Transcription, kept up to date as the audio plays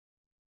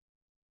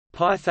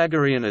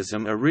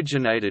Pythagoreanism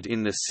originated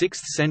in the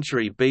 6th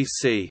century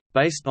BC,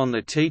 based on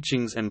the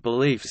teachings and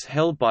beliefs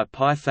held by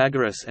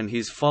Pythagoras and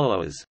his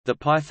followers, the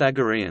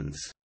Pythagoreans.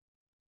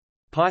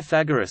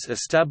 Pythagoras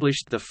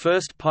established the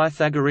first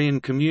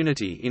Pythagorean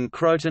community in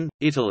Croton,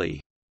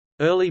 Italy.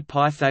 Early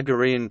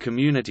Pythagorean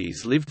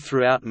communities lived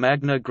throughout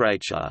Magna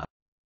Graecia.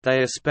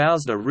 They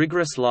espoused a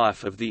rigorous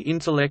life of the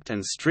intellect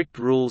and strict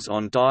rules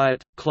on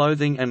diet,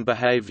 clothing and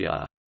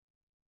behavior.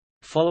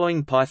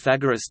 Following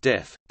Pythagoras'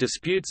 death,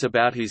 disputes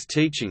about his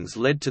teachings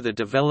led to the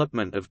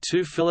development of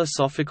two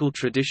philosophical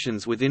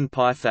traditions within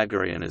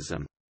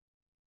Pythagoreanism.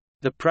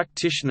 The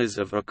practitioners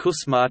of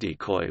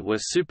iakousmatikoi were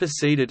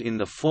superseded in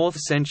the 4th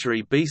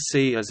century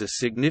BC as a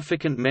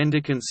significant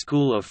mendicant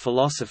school of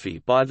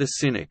philosophy by the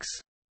Cynics.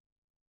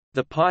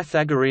 The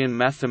Pythagorean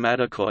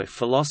mathēmatikoi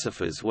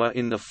philosophers were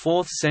in the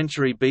 4th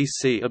century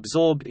BC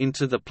absorbed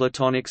into the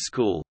Platonic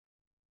school.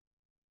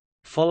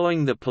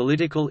 Following the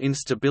political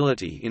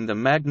instability in the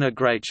Magna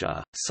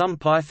Graecia, some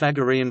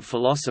Pythagorean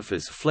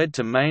philosophers fled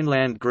to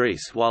mainland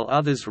Greece while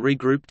others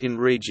regrouped in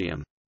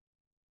Rhegium.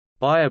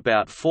 By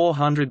about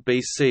 400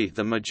 BC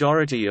the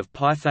majority of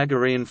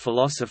Pythagorean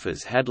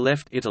philosophers had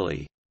left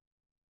Italy.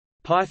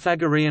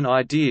 Pythagorean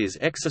ideas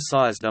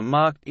exercised a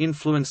marked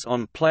influence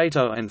on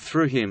Plato and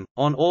through him,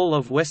 on all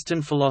of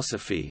Western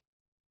philosophy.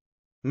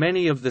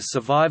 Many of the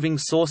surviving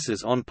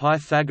sources on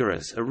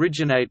Pythagoras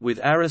originate with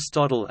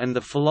Aristotle and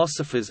the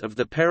philosophers of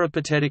the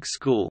Peripatetic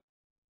school.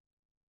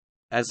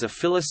 As a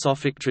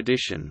philosophic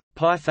tradition,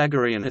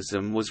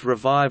 Pythagoreanism was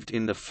revived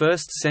in the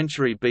 1st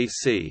century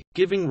BC,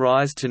 giving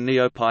rise to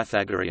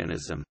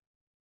Neo-Pythagoreanism.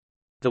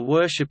 The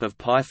worship of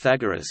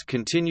Pythagoras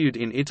continued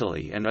in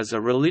Italy, and as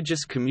a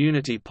religious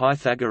community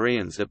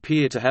Pythagoreans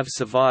appear to have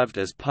survived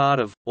as part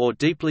of, or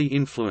deeply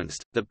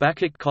influenced, the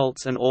Bacchic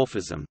cults and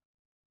Orphism.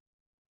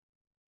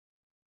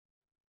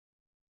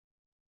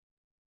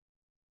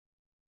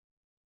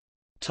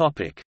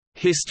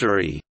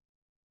 History.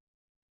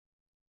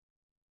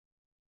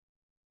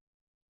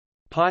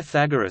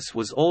 Pythagoras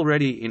was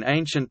already in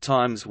ancient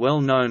times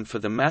well known for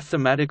the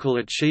mathematical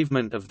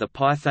achievement of the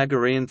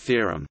Pythagorean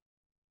theorem.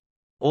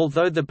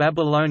 Although the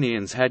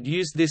Babylonians had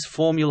used this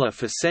formula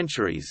for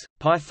centuries,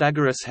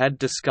 Pythagoras had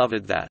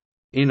discovered that,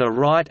 "In a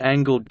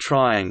right-angled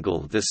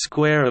triangle the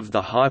square of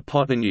the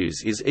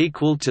hypotenuse is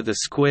equal to the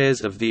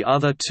squares of the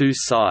other two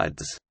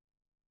sides."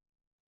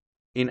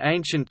 In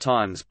ancient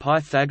times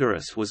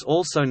Pythagoras was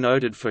also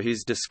noted for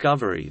his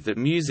discovery that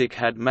music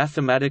had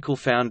mathematical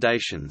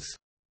foundations.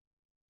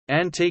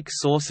 Antique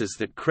sources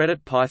that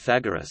credit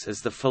Pythagoras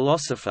as the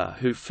philosopher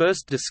who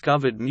first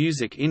discovered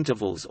music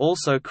intervals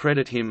also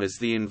credit him as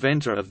the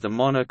inventor of the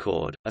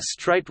monochord, a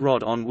straight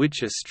rod on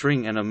which a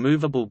string and a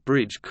movable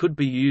bridge could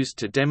be used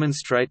to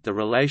demonstrate the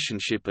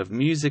relationship of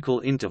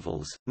musical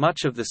intervals.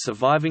 Much of the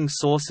surviving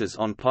sources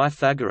on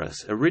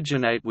Pythagoras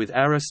originate with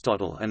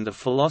Aristotle and the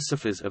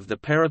philosophers of the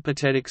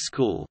Peripatetic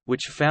school,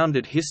 which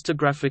founded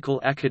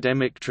historiographical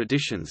academic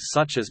traditions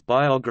such as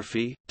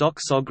biography,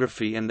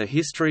 doxography, and the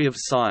history of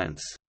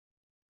science.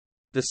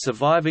 The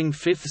surviving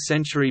 5th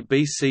century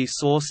BC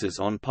sources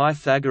on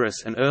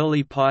Pythagoras and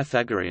early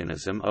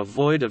Pythagoreanism are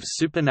void of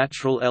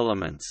supernatural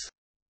elements.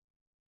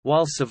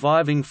 While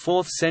surviving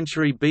 4th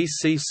century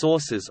BC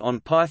sources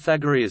on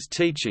Pythagoras'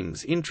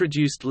 teachings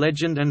introduced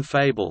legend and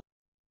fable.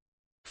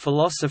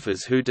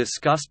 Philosophers who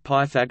discussed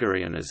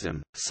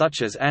Pythagoreanism,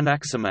 such as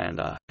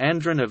Anaximander,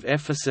 Andron of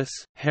Ephesus,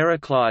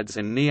 Heraclides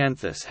and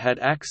Neanthus had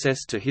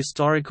access to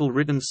historical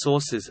written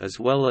sources as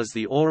well as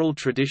the oral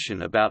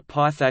tradition about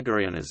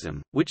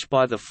Pythagoreanism, which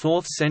by the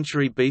 4th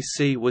century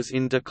BC was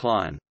in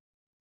decline.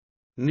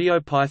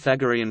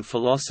 Neo-Pythagorean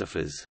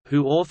philosophers,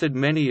 who authored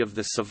many of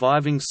the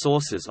surviving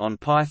sources on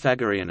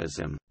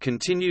Pythagoreanism,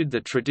 continued the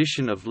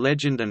tradition of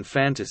legend and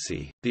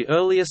fantasy. The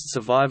earliest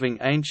surviving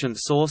ancient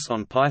source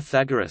on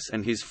Pythagoras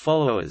and his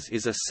followers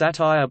is a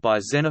satire by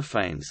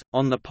Xenophanes,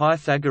 on the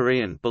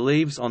Pythagorean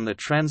beliefs on the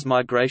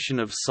transmigration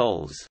of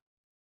souls.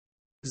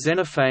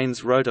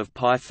 Xenophanes wrote of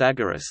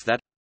Pythagoras that,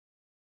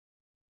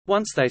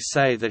 "Once they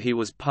say that he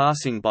was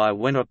passing by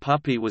when a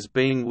puppy was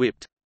being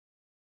whipped.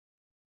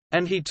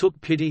 And he took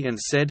pity and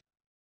said,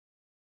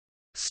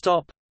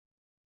 'Stop!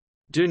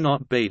 Do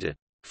not beat it,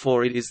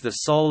 for it is the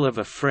soul of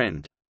a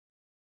friend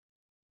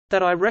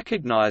that I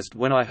recognized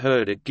when I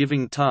heard it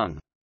giving tongue.'"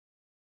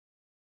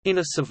 In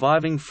a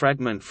surviving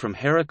fragment from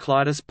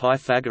Heraclitus,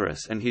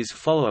 Pythagoras and his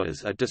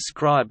followers are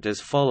described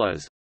as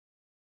follows.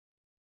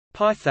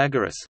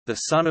 Pythagoras, the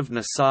son of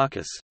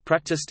Nicephorus,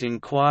 practiced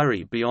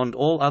inquiry beyond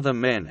all other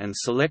men and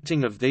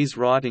selecting of these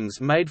writings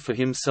made for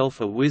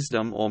himself a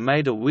wisdom or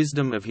made a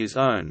wisdom of his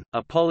own,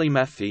 a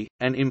polymathy,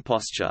 an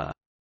imposture.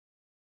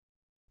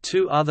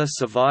 Two other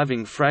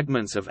surviving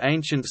fragments of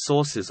ancient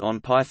sources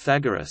on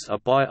Pythagoras are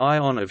by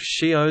Ion of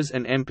Chios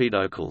and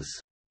Empedocles.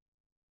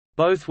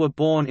 Both were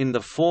born in the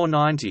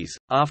 490s,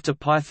 after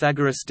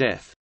Pythagoras'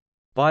 death.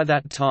 By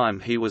that time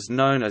he was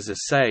known as a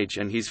sage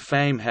and his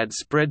fame had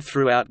spread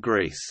throughout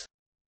Greece.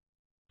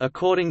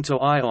 According to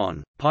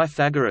Ion,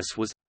 Pythagoras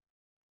was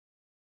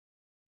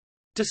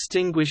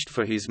distinguished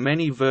for his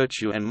many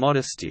virtue and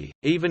modesty,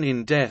 even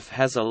in death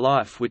has a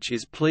life which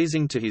is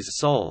pleasing to his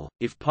soul.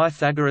 If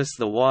Pythagoras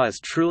the Wise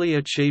truly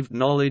achieved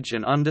knowledge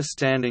and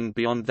understanding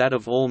beyond that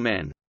of all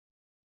men.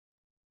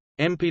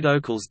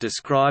 Empedocles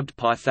described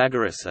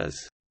Pythagoras as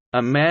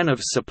a man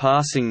of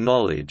surpassing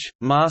knowledge,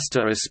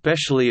 master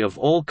especially of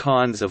all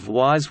kinds of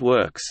wise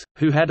works,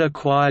 who had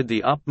acquired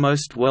the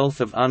utmost wealth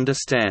of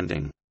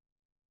understanding.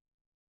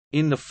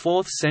 In the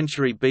 4th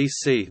century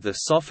BC, the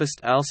sophist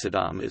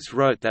Alcidamas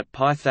wrote that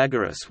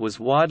Pythagoras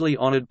was widely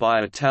honored by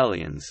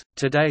Italians.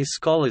 Today,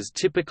 scholars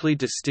typically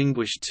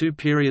distinguish two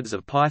periods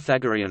of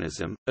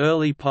Pythagoreanism: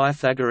 early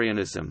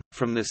Pythagoreanism,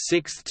 from the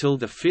 6th till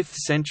the 5th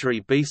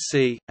century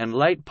BC, and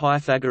late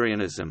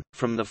Pythagoreanism,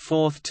 from the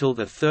 4th till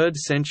the 3rd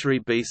century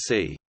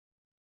BC.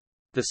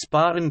 The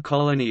Spartan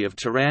colony of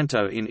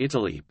Taranto in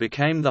Italy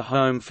became the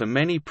home for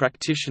many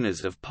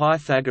practitioners of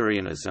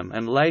Pythagoreanism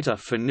and later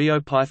for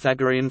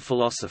Neo-Pythagorean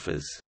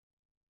philosophers.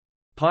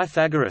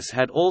 Pythagoras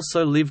had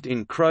also lived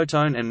in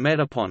Crotone and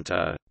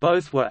Metaponto,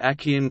 both were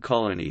Achaean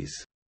colonies.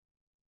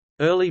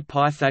 Early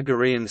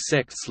Pythagorean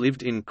sects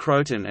lived in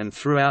Croton and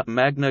throughout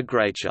Magna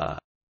Graecia.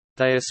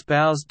 They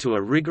espoused to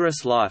a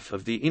rigorous life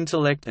of the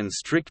intellect and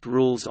strict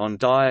rules on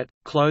diet,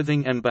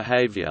 clothing and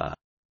behavior.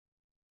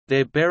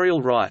 Their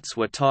burial rites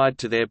were tied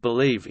to their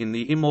belief in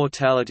the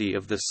immortality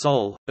of the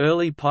soul.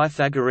 Early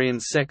Pythagorean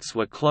sects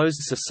were closed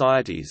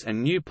societies,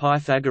 and new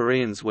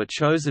Pythagoreans were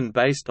chosen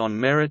based on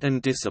merit and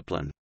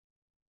discipline.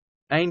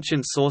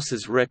 Ancient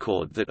sources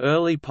record that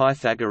early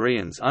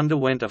Pythagoreans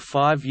underwent a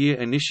 5-year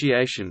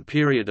initiation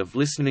period of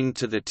listening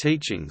to the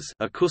teachings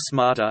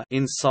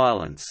in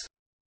silence.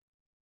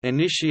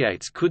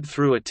 Initiates could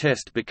through a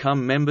test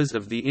become members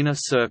of the inner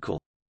circle.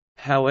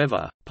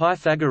 However,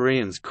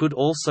 Pythagoreans could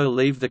also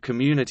leave the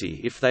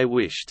community if they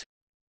wished.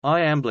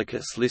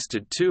 Iamblichus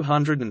listed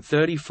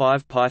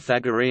 235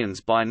 Pythagoreans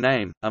by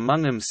name,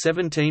 among them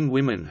 17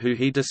 women who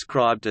he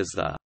described as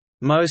the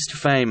most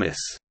famous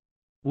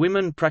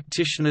women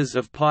practitioners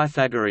of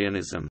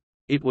Pythagoreanism.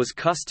 It was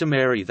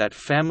customary that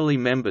family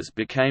members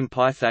became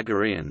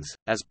Pythagoreans,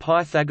 as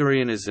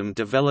Pythagoreanism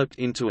developed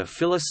into a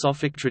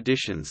philosophic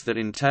traditions that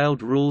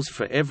entailed rules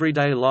for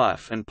everyday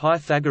life, and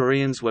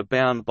Pythagoreans were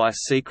bound by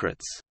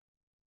secrets.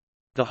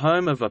 The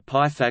home of a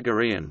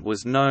Pythagorean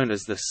was known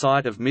as the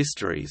site of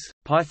mysteries.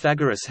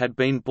 Pythagoras had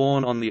been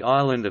born on the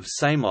island of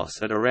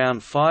Samos at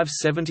around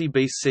 570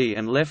 BC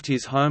and left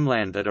his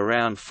homeland at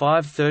around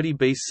 530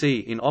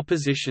 BC in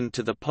opposition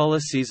to the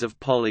policies of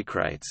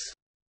Polycrates.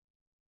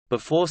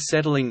 Before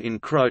settling in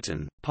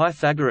Croton,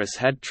 Pythagoras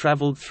had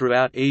travelled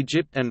throughout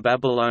Egypt and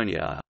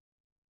Babylonia.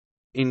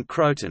 In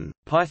Croton,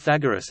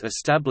 Pythagoras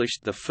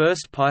established the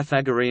first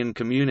Pythagorean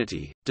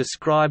community,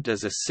 described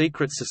as a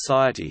secret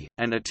society,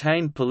 and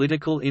attained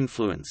political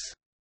influence.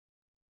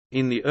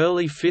 In the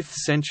early 5th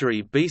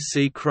century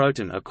BC,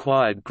 Croton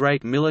acquired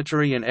great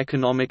military and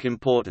economic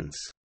importance.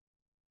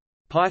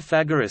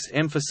 Pythagoras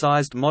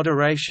emphasized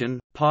moderation,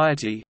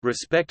 piety,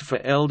 respect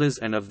for elders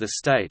and of the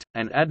state,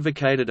 and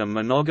advocated a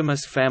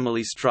monogamous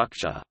family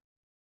structure.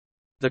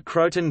 The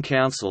Croton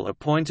Council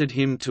appointed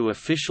him to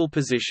official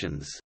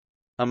positions.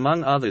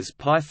 Among others,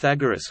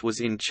 Pythagoras was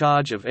in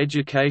charge of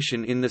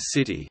education in the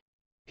city.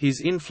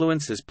 His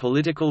influence as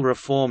political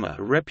reformer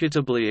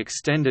reputably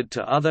extended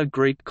to other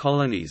Greek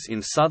colonies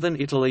in southern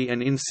Italy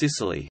and in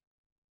Sicily.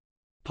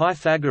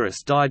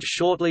 Pythagoras died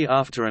shortly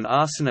after an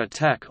arson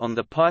attack on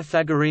the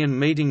Pythagorean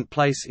meeting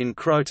place in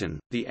Croton.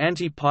 The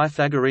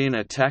anti-Pythagorean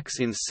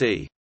attacks in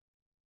c.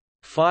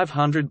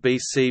 500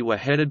 BC were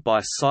headed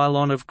by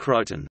Cylon of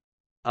Croton.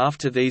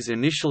 After these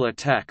initial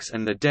attacks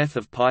and the death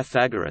of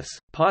Pythagoras,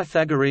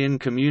 Pythagorean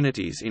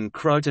communities in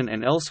Croton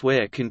and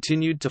elsewhere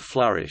continued to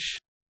flourish.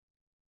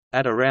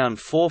 At around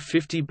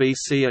 450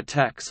 BC,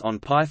 attacks on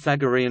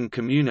Pythagorean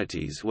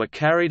communities were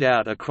carried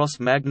out across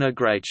Magna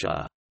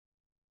Graecia.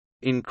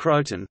 In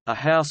Croton, a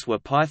house where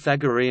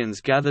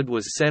Pythagoreans gathered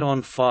was set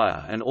on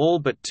fire and all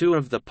but 2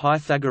 of the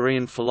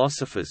Pythagorean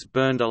philosophers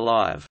burned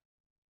alive.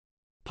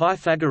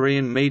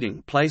 Pythagorean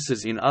meeting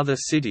places in other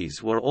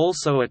cities were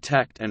also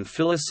attacked and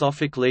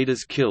philosophic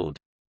leaders killed.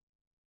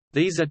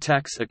 These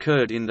attacks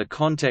occurred in the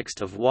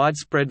context of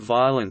widespread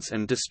violence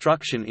and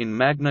destruction in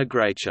Magna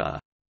Graecia.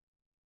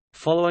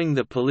 Following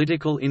the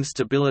political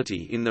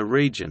instability in the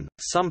region,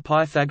 some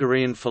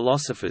Pythagorean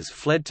philosophers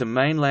fled to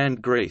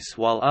mainland Greece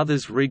while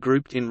others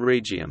regrouped in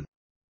Rhegium.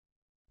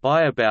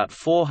 By about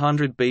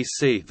 400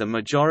 BC, the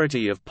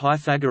majority of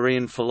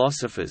Pythagorean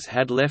philosophers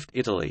had left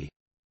Italy.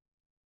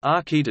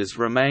 Archytas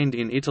remained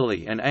in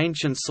Italy, and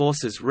ancient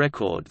sources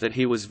record that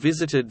he was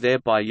visited there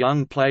by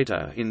young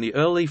Plato in the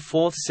early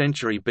 4th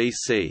century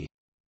BC.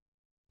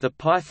 The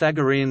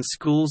Pythagorean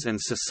schools and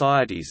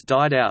societies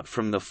died out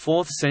from the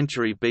 4th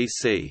century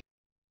BC.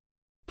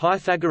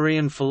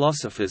 Pythagorean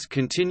philosophers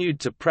continued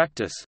to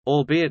practice,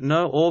 albeit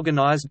no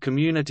organized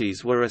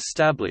communities were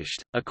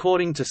established.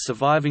 According to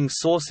surviving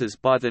sources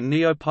by the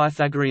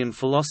Neo-Pythagorean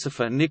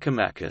philosopher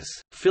Nicomachus,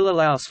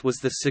 Philolaus was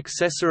the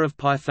successor of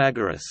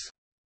Pythagoras.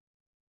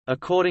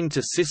 According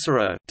to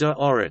Cicero, De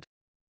Orat,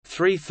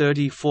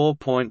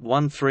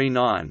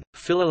 334.139.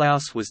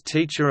 Philolaus was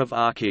teacher of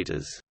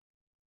Archytas.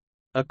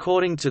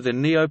 According to the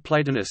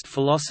Neoplatonist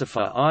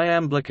philosopher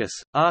Iamblichus,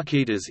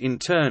 Archytas in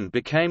turn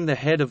became the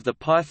head of the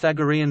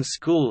Pythagorean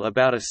school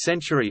about a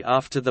century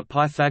after the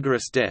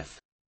Pythagoras' death.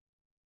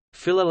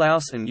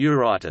 Philolaus and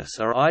Eurytus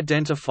are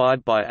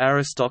identified by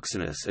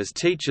Aristoxenus as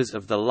teachers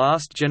of the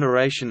last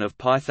generation of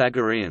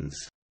Pythagoreans.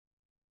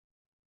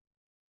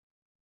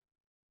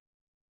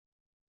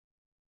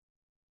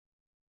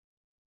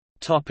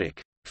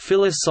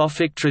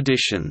 Philosophic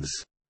traditions.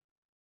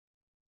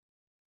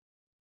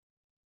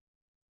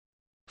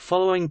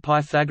 Following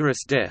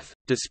Pythagoras' death,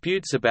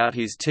 disputes about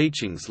his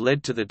teachings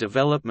led to the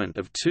development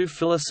of two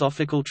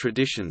philosophical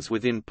traditions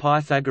within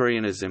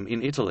Pythagoreanism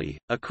in Italy,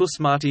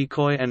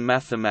 iakousmatikoi and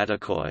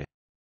mathēmatikoi.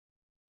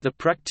 The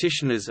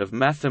practitioners of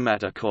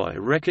mathēmatikoi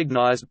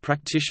recognized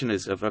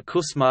practitioners of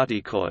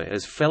iakousmatikoi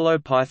as fellow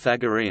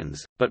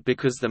Pythagoreans, but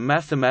because the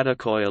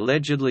mathēmatikoi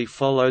allegedly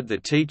followed the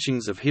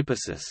teachings of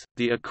Hippasus,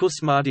 the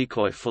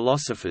iakousmatikoi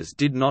philosophers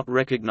did not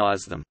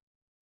recognize them.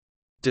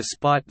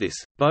 Despite this,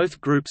 both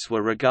groups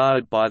were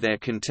regarded by their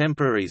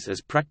contemporaries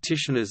as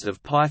practitioners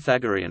of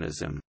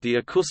Pythagoreanism. The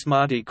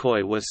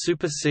iakousmatikoi were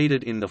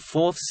superseded in the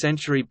 4th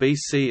century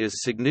BC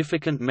as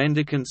significant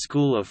mendicant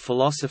school of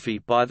philosophy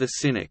by the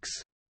Cynics.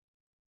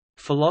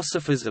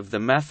 Philosophers of the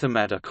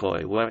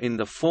mathēmatikoi were in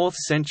the 4th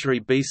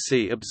century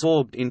BC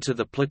absorbed into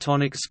the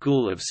Platonic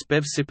school of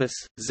Speusippus,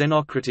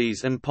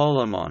 Xenocrates and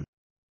Polemon.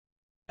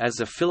 As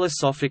a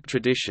philosophic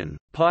tradition,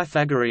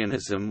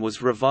 Pythagoreanism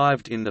was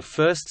revived in the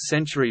 1st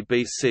century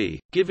BC,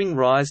 giving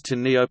rise to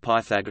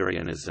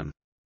Neo-Pythagoreanism.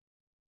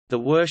 The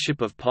worship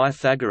of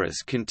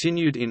Pythagoras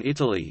continued in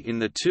Italy in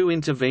the 2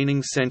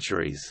 intervening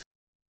centuries.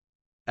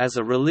 As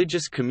a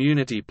religious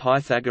community,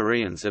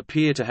 Pythagoreans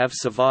appear to have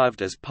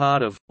survived as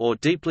part of, or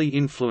deeply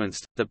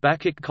influenced, the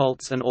Bacchic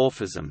cults and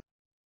Orphism.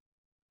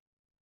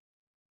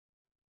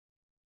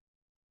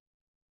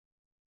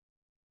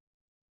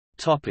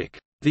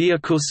 The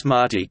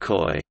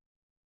iakousmatikoi.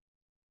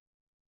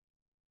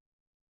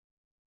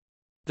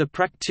 The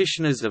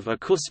practitioners of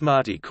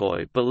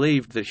iakousmatikoi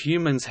believed that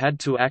humans had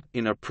to act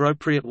in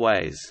appropriate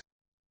ways.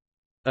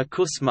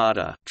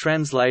 Iakousmata,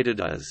 translated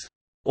as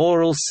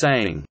oral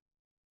saying,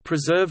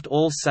 preserved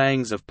all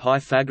sayings of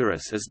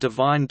Pythagoras as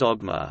divine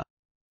dogma.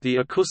 The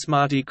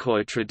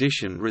iakousmatikoi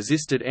tradition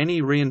resisted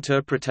any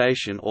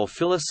reinterpretation or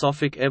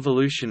philosophic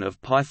evolution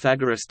of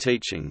Pythagoras'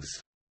 teachings.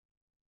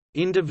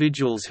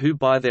 Individuals who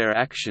by their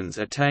actions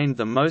attained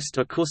the most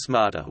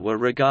iakousmata were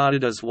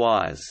regarded as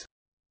wise.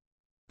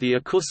 The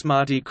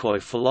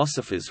iakousmatikoi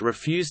philosophers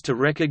refused to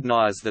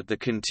recognize that the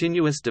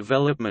continuous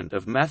development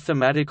of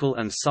mathematical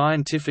and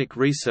scientific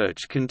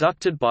research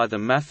conducted by the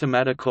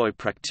mathēmatikoi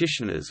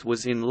practitioners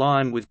was in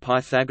line with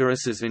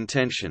Pythagoras's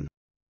intention.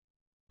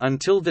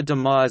 Until the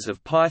demise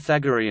of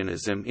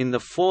Pythagoreanism in the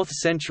 4th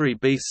century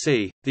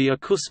BC, the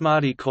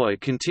iakousmatikoi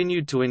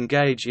continued to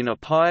engage in a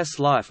pious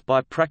life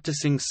by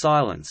practicing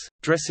silence,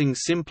 dressing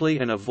simply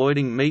and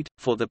avoiding meat,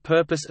 for the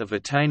purpose of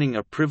attaining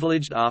a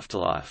privileged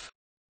afterlife.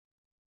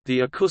 The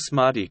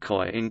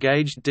iakousmatikoi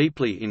engaged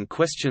deeply in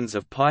questions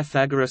of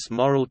Pythagoras'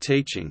 moral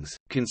teachings,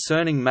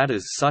 concerning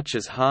matters such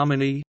as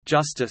harmony,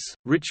 justice,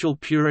 ritual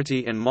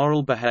purity and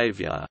moral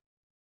behavior.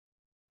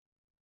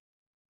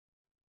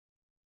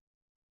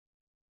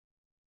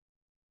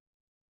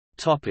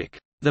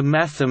 The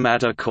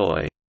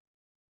mathēmatikoi.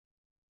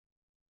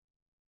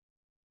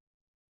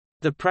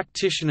 The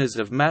practitioners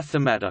of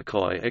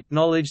mathēmatikoi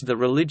acknowledged the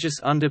religious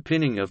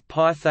underpinning of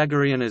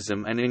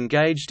Pythagoreanism and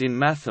engaged in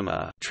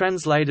mathema,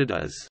 translated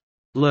as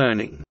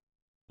learning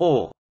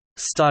or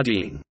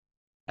studying,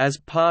 as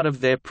part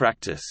of their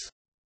practice.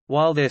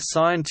 While their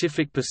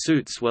scientific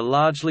pursuits were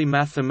largely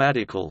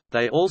mathematical,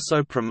 they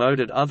also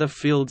promoted other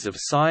fields of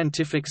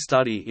scientific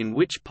study in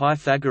which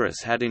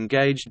Pythagoras had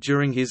engaged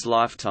during his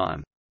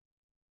lifetime.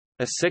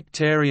 A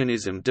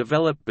sectarianism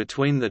developed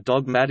between the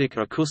dogmatic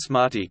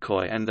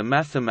iakousmatikoi and the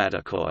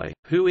mathēmatikoi,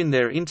 who in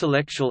their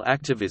intellectual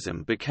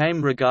activism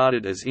became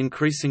regarded as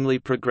increasingly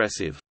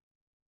progressive.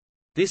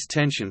 This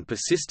tension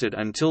persisted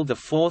until the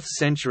 4th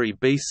century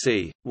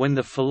BC, when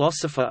the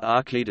philosopher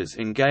Archytas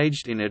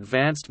engaged in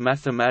advanced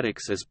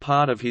mathematics as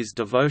part of his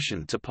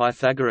devotion to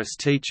Pythagoras'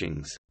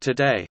 teachings.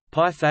 Today,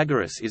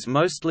 Pythagoras is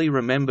mostly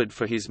remembered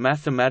for his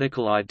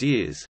mathematical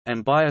ideas,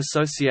 and by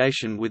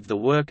association with the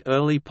work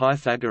early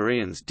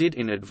Pythagoreans did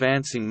in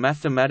advancing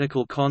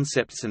mathematical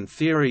concepts and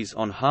theories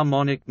on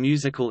harmonic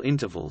musical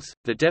intervals,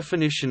 the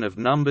definition of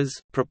numbers,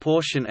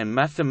 proportion, and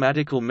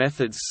mathematical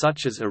methods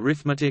such as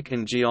arithmetic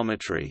and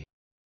geometry.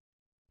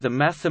 The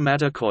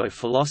mathēmatikoi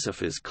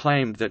philosophers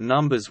claimed that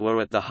numbers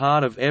were at the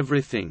heart of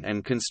everything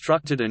and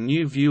constructed a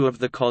new view of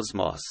the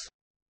cosmos.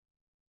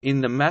 In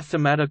the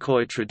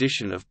mathēmatikoi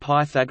tradition of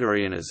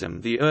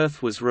Pythagoreanism, the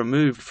Earth was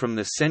removed from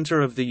the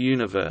center of the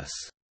universe.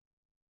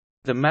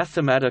 The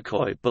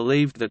mathēmatikoi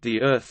believed that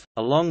the Earth,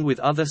 along with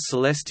other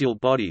celestial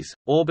bodies,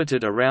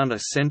 orbited around a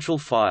central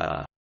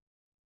fire.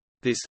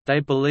 This, they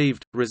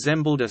believed,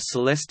 resembled a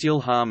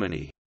celestial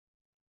harmony.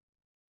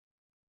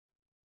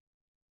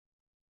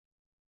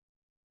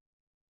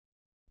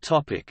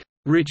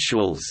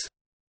 Rituals.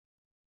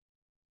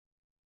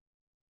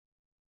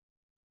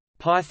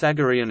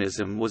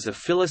 Pythagoreanism was a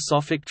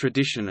philosophic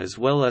tradition as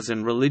well as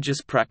an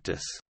religious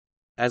practice.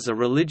 As a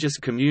religious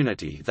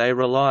community they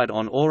relied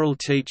on oral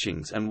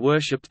teachings and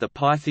worshipped the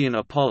Pythian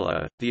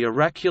Apollo, the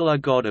oracular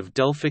god of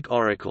Delphic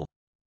oracle.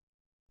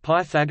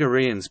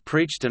 Pythagoreans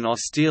preached an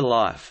austere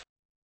life.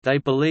 They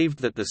believed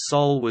that the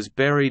soul was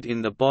buried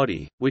in the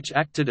body, which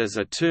acted as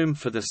a tomb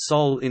for the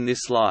soul in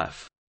this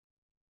life.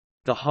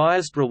 The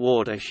highest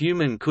reward a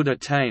human could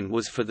attain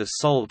was for the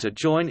soul to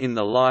join in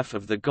the life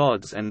of the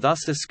gods and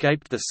thus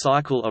escape the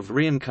cycle of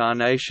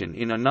reincarnation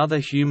in another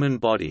human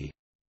body.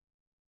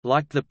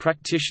 Like the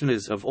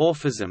practitioners of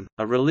Orphism,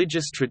 a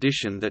religious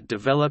tradition that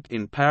developed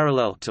in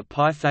parallel to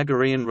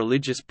Pythagorean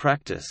religious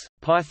practice,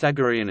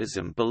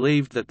 Pythagoreanism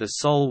believed that the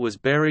soul was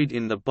buried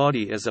in the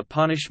body as a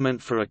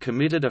punishment for a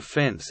committed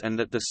offense and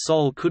that the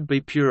soul could be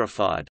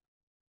purified.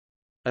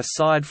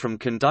 Aside from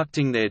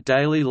conducting their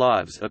daily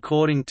lives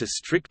according to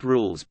strict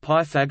rules,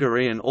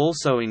 Pythagorean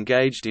also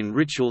engaged in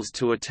rituals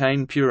to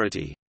attain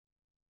purity.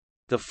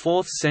 The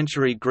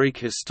 4th-century Greek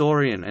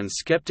historian and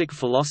skeptic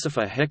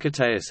philosopher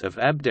Hecataeus of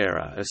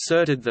Abdera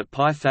asserted that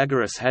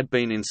Pythagoras had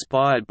been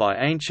inspired by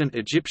ancient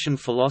Egyptian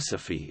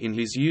philosophy in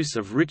his use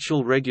of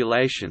ritual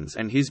regulations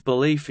and his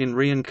belief in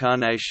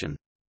reincarnation.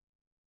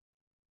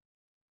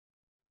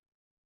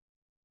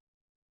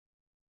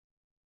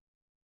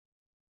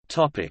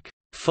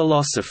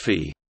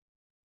 Philosophy.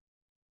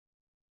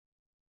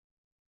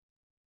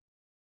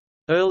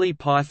 Early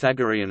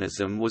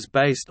Pythagoreanism was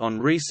based on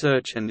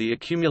research and the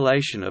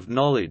accumulation of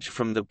knowledge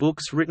from the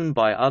books written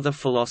by other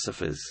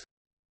philosophers.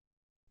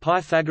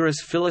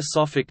 Pythagoras'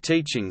 philosophic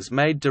teachings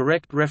made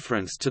direct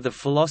reference to the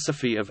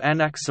philosophy of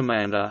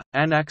Anaximander,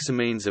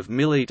 Anaximenes of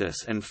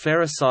Miletus and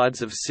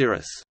Pherecydes of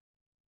Cyrrhus.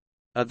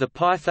 Of the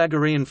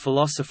Pythagorean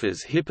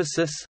philosophers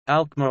Hippasus,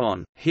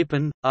 Alcmaeon,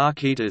 Hippon,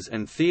 Archytas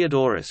and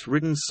Theodorus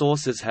written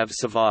sources have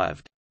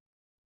survived.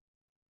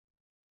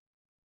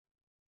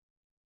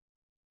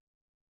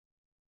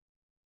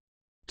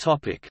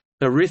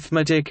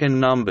 Arithmetic and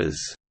numbers.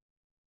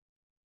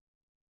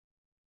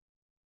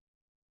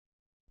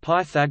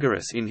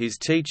 Pythagoras in his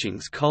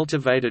teachings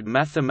cultivated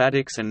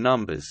mathematics and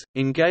numbers,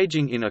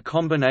 engaging in a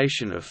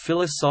combination of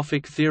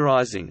philosophic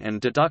theorizing and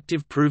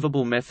deductive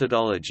provable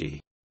methodology.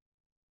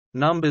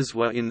 Numbers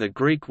were in the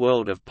Greek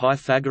world of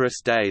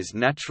Pythagoras' days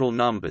natural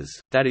numbers,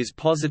 that is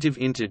positive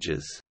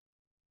integers.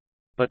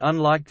 But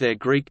unlike their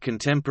Greek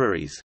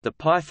contemporaries, the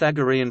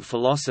Pythagorean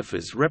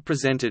philosophers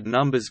represented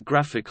numbers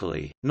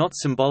graphically, not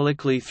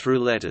symbolically through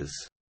letters.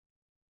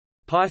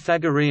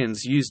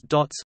 Pythagoreans used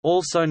dots,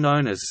 also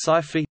known as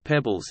cyphi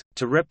pebbles,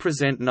 to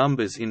represent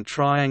numbers in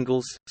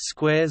triangles,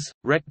 squares,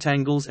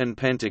 rectangles and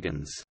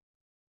pentagons.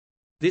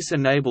 This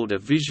enabled a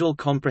visual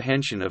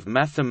comprehension of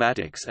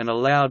mathematics and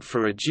allowed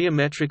for a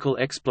geometrical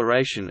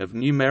exploration of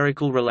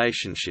numerical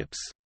relationships.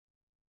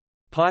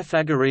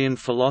 Pythagorean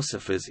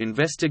philosophers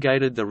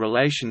investigated the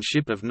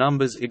relationship of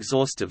numbers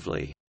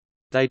exhaustively.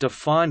 They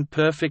defined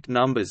perfect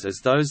numbers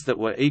as those that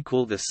were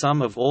equal the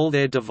sum of all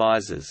their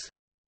divisors.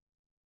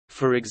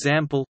 For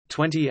example,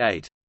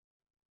 28.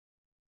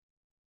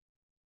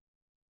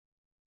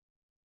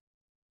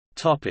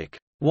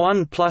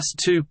 1 plus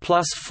 2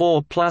 plus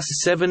 4 plus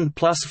 7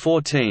 plus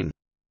 14.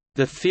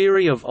 The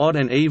theory of odd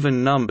and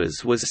even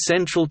numbers was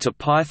central to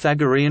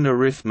Pythagorean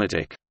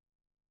arithmetic.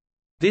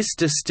 This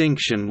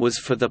distinction was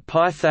for the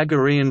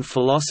Pythagorean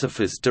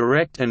philosophers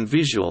direct and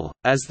visual,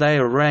 as they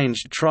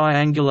arranged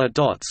triangular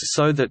dots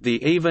so that the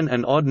even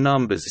and odd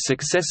numbers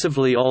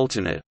successively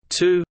alternate,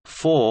 2,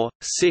 4,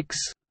 6,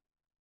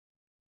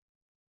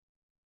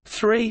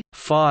 3,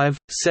 5,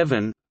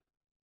 7.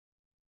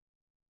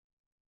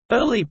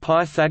 Early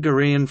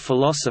Pythagorean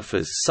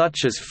philosophers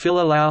such as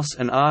Philolaus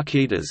and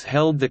Archytas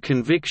held the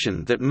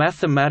conviction that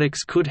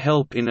mathematics could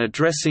help in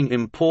addressing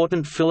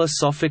important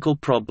philosophical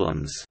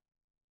problems.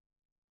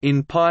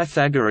 In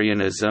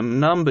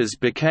Pythagoreanism, numbers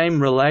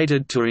became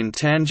related to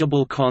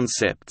intangible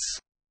concepts.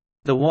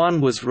 The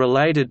 1 was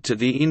related to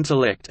the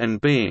intellect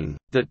and being,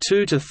 the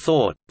 2 to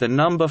thought, the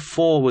number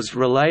 4 was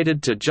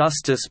related to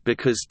justice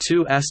because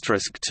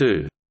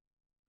 2*2.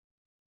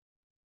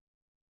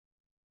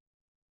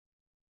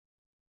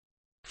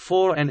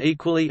 4 and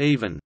equally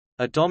even.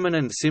 A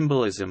dominant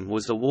symbolism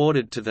was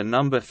awarded to the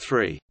number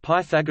 3.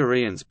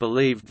 Pythagoreans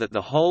believed that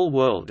the whole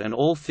world and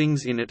all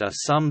things in it are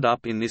summed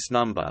up in this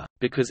number,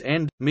 because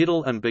end,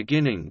 middle and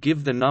beginning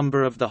give the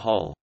number of the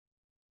whole.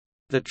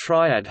 The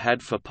triad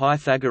had for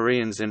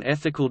Pythagoreans an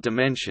ethical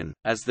dimension,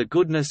 as the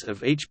goodness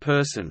of each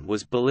person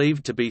was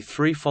believed to be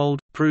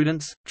threefold: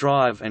 prudence,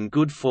 drive and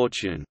good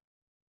fortune.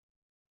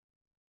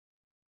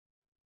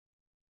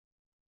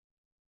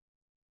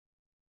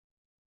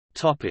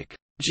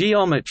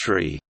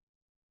 Geometry.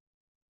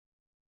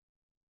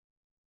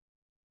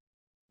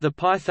 The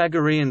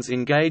Pythagoreans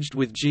engaged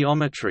with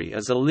geometry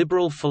as a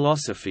liberal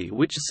philosophy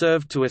which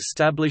served to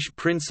establish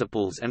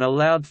principles and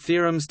allowed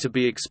theorems to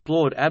be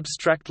explored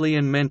abstractly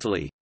and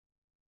mentally.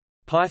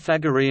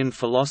 Pythagorean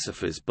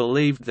philosophers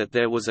believed that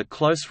there was a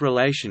close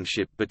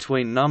relationship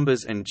between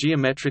numbers and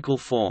geometrical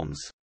forms.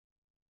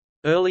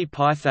 Early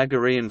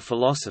Pythagorean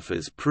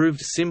philosophers proved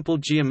simple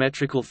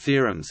geometrical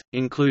theorems,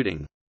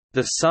 including,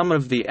 "The sum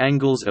of the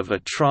angles of a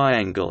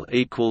triangle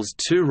equals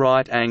 2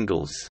 right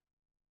angles."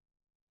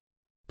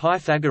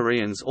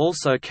 Pythagoreans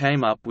also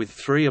came up with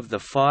 3 of the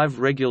 5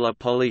 regular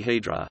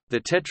polyhedra, the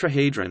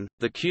tetrahedron,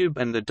 the cube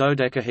and the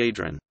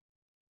dodecahedron.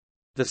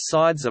 The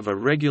sides of a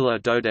regular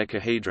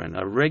dodecahedron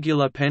are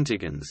regular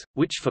pentagons,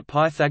 which for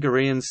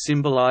Pythagoreans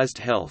symbolized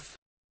health.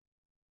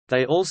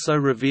 They also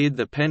revered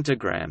the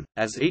pentagram,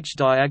 as each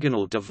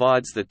diagonal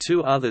divides the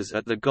 2 others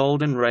at the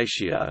golden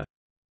ratio.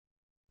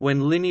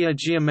 When linear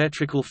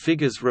geometrical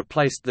figures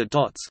replaced the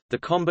dots, the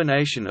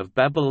combination of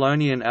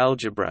Babylonian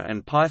algebra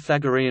and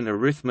Pythagorean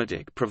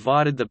arithmetic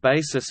provided the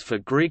basis for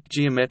Greek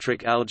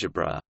geometric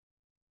algebra.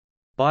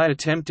 By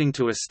attempting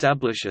to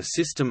establish a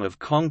system of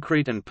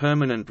concrete and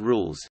permanent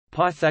rules,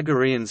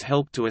 Pythagoreans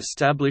helped to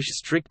establish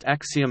strict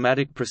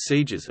axiomatic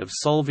procedures of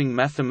solving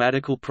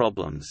mathematical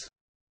problems.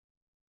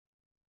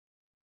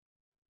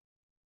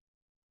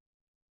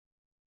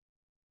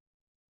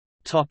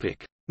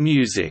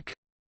 Music.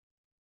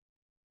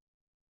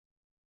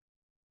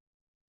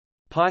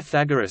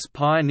 Pythagoras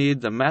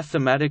pioneered the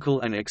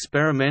mathematical and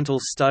experimental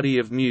study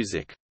of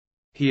music.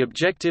 He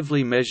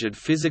objectively measured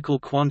physical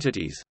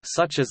quantities,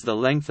 such as the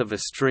length of a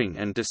string,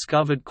 and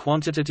discovered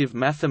quantitative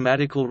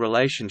mathematical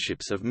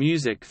relationships of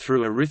music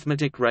through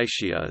arithmetic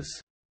ratios.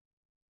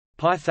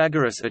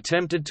 Pythagoras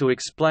attempted to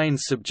explain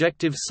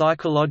subjective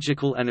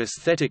psychological and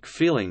aesthetic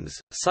feelings,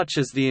 such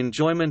as the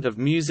enjoyment of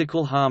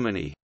musical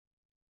harmony.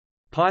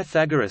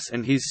 Pythagoras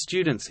and his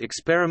students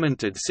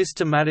experimented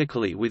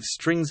systematically with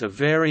strings of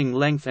varying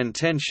length and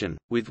tension,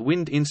 with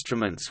wind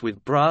instruments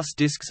with brass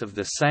discs of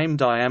the same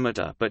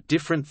diameter but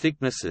different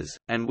thicknesses,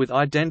 and with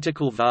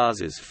identical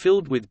vases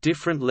filled with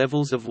different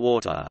levels of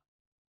water.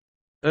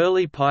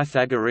 Early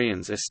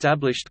Pythagoreans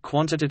established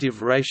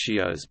quantitative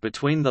ratios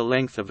between the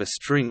length of a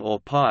string or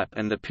pipe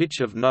and the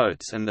pitch of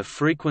notes and the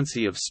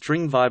frequency of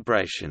string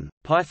vibration.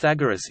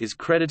 Pythagoras is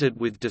credited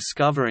with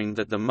discovering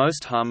that the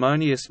most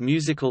harmonious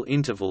musical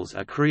intervals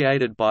are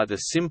created by the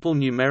simple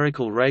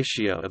numerical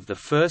ratio of the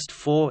first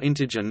 4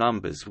 integer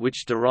numbers,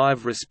 which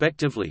derive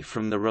respectively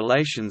from the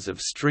relations of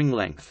string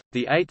length,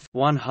 the 8th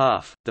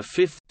 1/2, the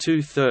 5th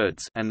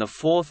 2/3, and the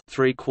 4th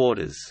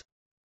 3/4.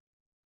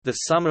 The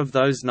sum of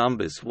those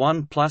numbers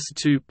 1 plus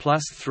 2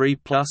 plus 3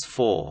 plus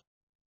 4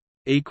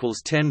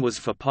 equals 10 was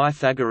for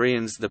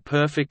Pythagoreans the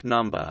perfect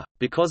number,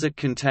 because it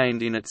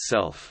contained in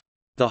itself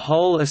the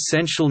whole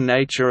essential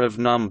nature of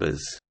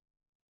numbers.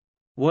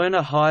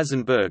 Werner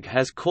Heisenberg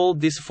has called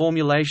this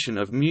formulation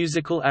of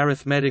musical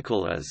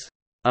arithmetical as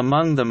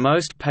among the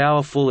most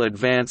powerful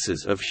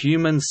advances of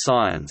human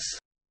science.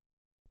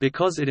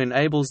 Because it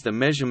enables the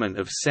measurement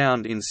of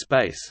sound in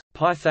space,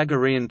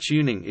 Pythagorean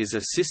tuning is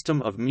a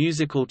system of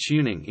musical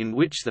tuning in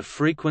which the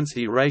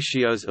frequency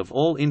ratios of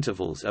all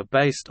intervals are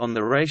based on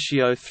the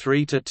ratio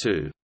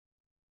 3:2.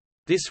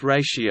 This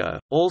ratio,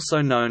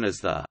 also known as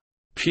the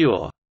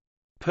pure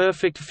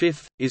perfect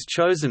fifth, is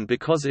chosen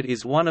because it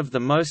is one of the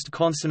most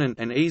consonant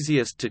and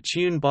easiest to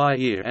tune by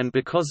ear, and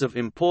because of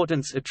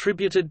importance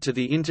attributed to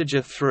the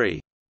integer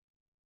 3.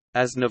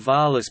 As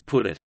Novalis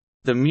put it,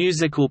 "The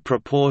musical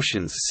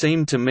proportions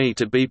seem to me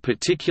to be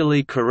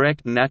particularly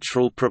correct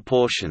natural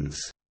proportions."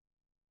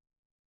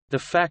 The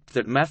fact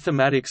that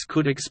mathematics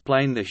could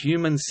explain the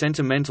human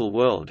sentimental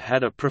world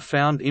had a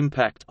profound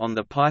impact on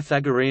the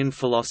Pythagorean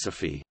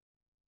philosophy.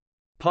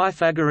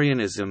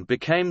 Pythagoreanism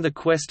became the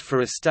quest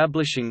for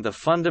establishing the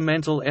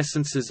fundamental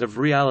essences of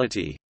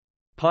reality.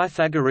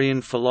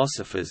 Pythagorean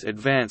philosophers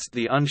advanced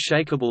the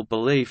unshakable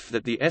belief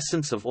that the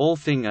essence of all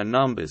things are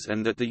numbers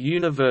and that the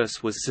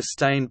universe was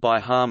sustained by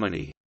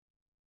harmony.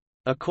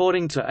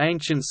 According to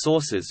ancient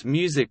sources,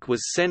 music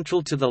was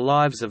central to the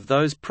lives of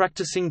those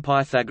practicing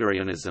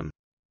Pythagoreanism.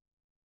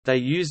 They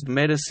used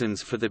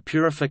medicines for the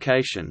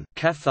purification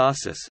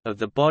catharsis of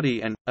the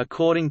body and,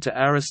 according to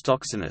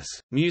Aristoxenus,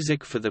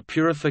 music for the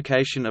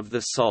purification of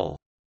the soul.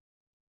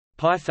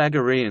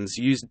 Pythagoreans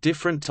used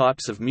different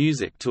types of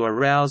music to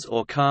arouse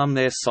or calm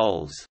their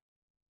souls.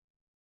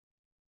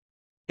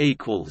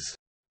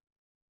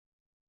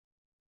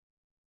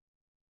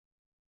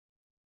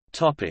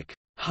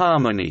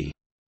 Harmony.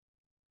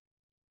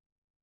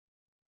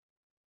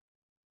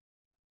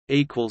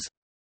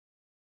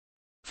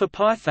 For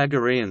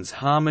Pythagoreans,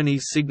 harmony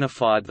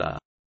signified the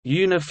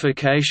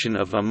unification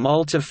of a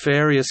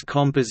multifarious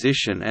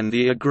composition and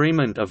the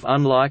agreement of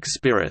unlike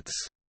spirits.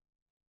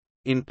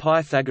 In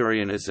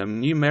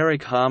Pythagoreanism,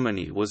 numeric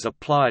harmony was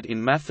applied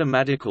in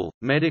mathematical,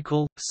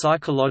 medical,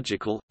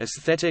 psychological,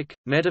 aesthetic,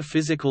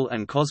 metaphysical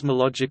and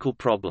cosmological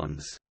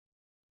problems.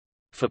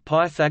 For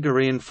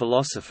Pythagorean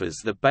philosophers,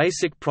 the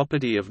basic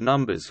property of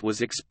numbers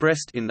was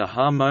expressed in the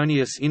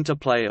harmonious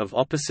interplay of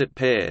opposite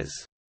pairs.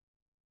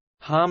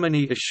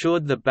 Harmony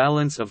assured the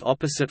balance of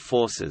opposite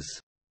forces.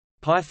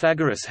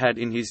 Pythagoras had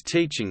in his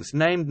teachings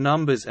named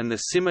numbers and the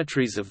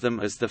symmetries of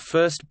them as the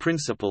first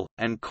principle,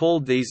 and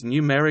called these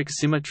numeric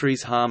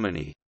symmetries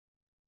harmony.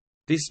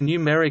 This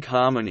numeric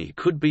harmony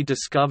could be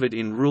discovered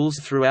in rules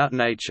throughout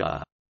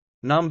nature.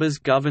 Numbers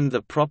governed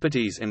the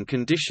properties and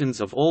conditions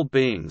of all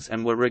beings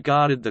and were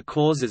regarded the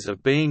causes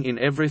of being in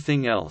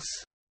everything else.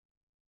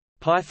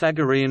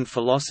 Pythagorean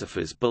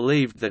philosophers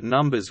believed that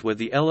numbers were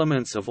the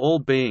elements of all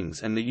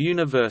beings and the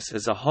universe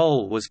as a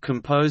whole was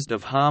composed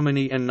of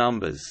harmony and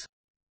numbers.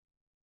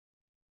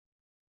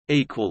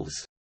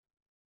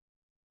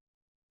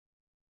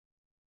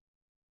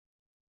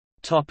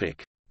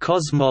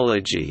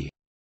 Cosmology.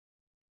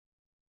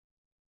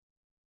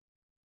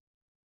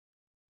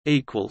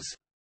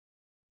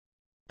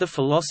 The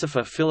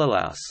philosopher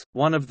Philolaus,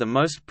 one of the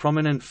most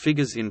prominent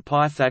figures in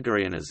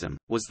Pythagoreanism,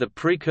 was the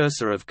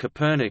precursor of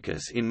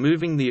Copernicus in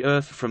moving the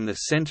Earth from the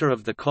center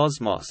of the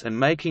cosmos and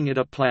making it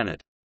a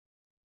planet.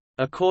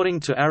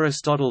 According to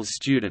Aristotle's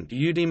student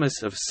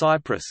Eudemus of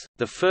Cyprus,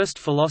 the first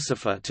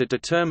philosopher to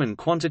determine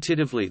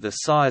quantitatively the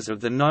size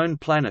of the known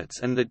planets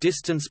and the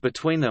distance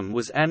between them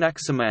was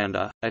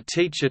Anaximander, a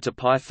teacher to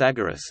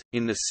Pythagoras,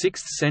 in the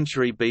 6th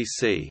century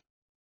BC.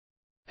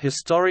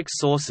 Historic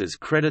sources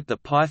credit the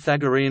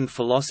Pythagorean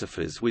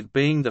philosophers with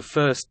being the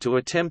first to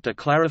attempt a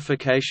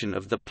clarification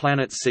of the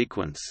planet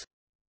sequence.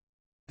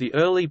 The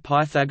early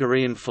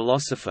Pythagorean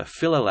philosopher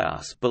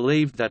Philolaus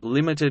believed that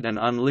limited and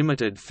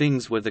unlimited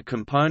things were the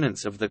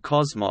components of the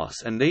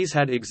cosmos, and these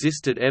had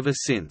existed ever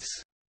since.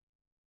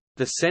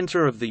 The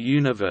center of the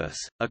universe,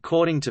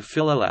 according to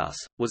Philolaus,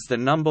 was the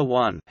number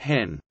 1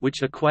 hen,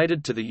 which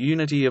equated to the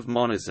unity of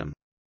monism.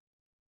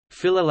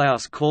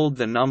 Philolaus called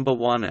the number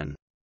 1 an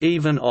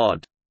even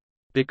odd,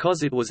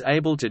 because it was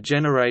able to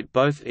generate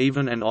both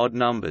even and odd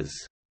numbers.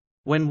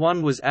 When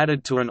one was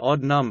added to an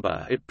odd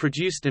number it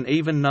produced an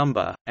even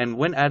number, and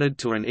when added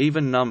to an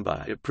even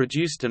number it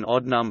produced an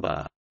odd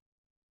number.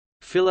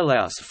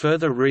 Philolaus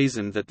further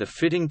reasoned that the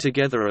fitting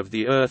together of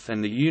the Earth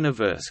and the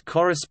universe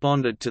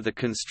corresponded to the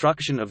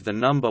construction of the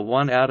number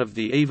 1 out of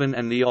the even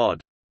and the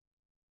odd.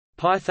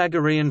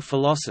 Pythagorean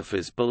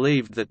philosophers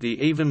believed that the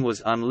even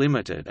was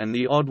unlimited and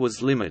the odd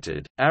was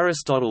limited.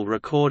 Aristotle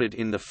recorded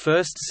in the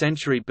 1st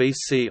century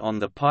BC on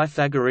the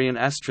Pythagorean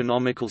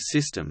astronomical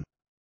system,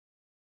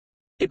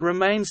 "It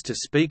remains to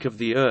speak of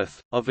the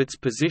earth, of its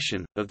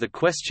position, of the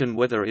question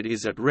whether it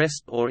is at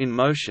rest or in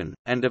motion,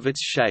 and of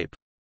its shape.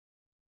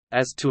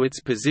 As to its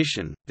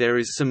position, there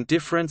is some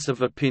difference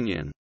of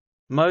opinion.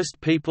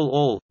 Most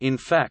people in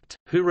fact,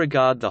 who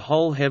regard the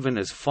whole heaven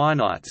as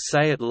finite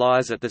say it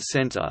lies at the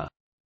center.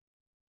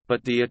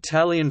 But the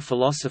Italian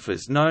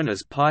philosophers known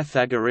as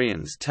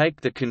Pythagoreans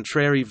take the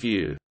contrary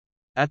view.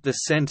 At the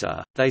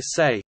center, they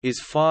say,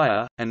 is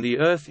fire, and the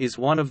earth is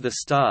one of the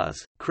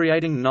stars,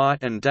 creating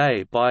night and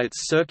day by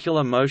its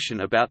circular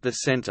motion about the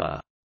center.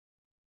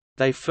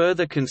 They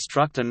further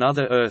construct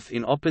another earth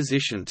in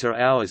opposition to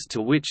ours,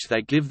 to which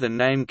they give the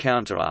name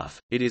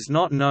counter-earth. It is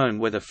not known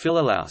whether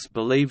Philolaus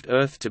believed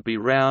earth to be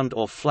round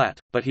or flat,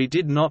 but he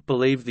did not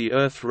believe the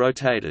earth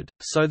rotated,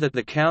 so that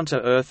the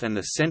counter-earth and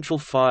the central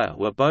fire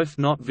were both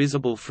not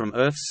visible from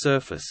Earth's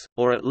surface,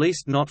 or at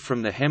least not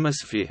from the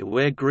hemisphere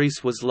where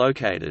Greece was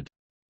located.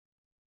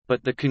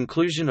 But the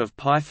conclusion of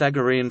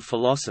Pythagorean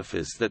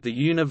philosophers that the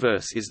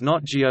universe is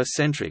not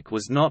geocentric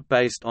was not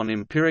based on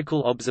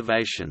empirical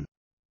observation.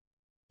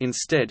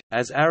 Instead,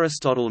 as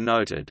Aristotle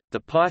noted, the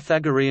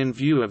Pythagorean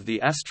view of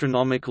the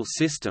astronomical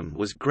system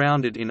was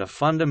grounded in a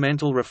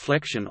fundamental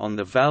reflection on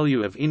the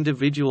value of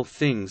individual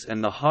things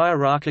and the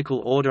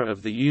hierarchical order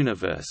of the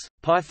universe.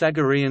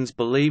 Pythagoreans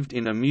believed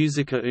in a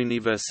musica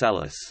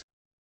universalis.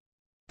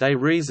 They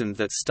reasoned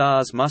that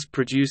stars must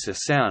produce a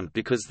sound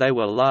because they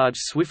were large,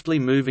 swiftly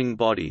moving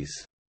bodies.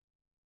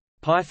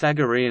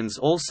 Pythagoreans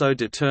also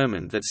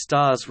determined that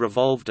stars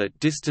revolved at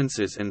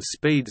distances and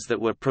speeds that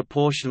were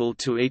proportional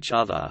to each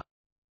other.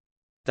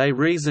 They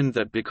reasoned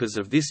that because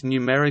of this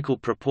numerical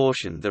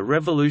proportion the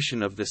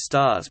revolution of the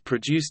stars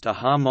produced a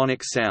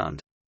harmonic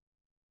sound.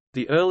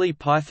 The early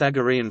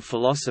Pythagorean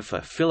philosopher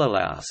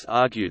Philolaus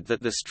argued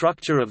that the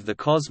structure of the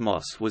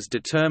cosmos was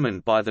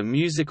determined by the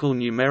musical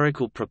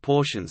numerical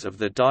proportions of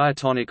the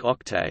diatonic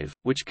octave,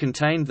 which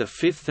contained the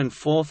fifth and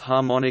fourth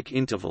harmonic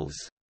intervals.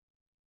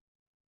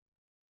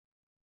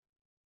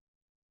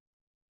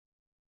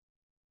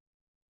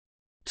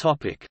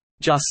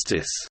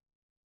 Justice.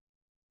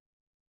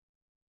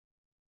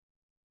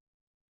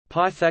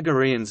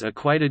 Pythagoreans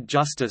equated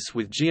justice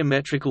with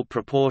geometrical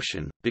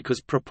proportion, because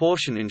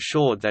proportion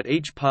ensured that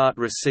each part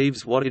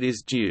receives what it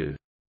is due.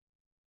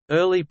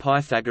 Early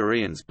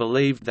Pythagoreans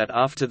believed that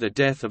after the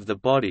death of the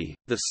body,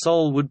 the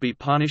soul would be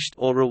punished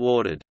or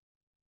rewarded.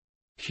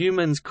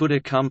 Humans could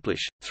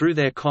accomplish, through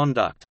their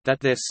conduct, that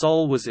their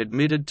soul was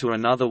admitted to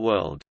another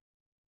world.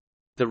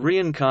 The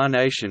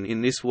reincarnation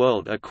in this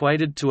world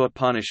equated to a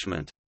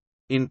punishment.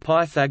 In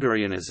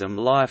Pythagoreanism,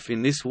 life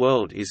in this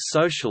world is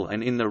social,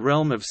 and in the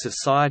realm of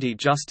society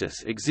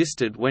justice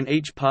existed when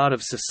each part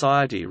of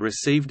society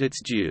received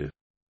its due.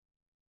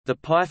 The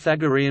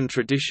Pythagorean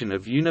tradition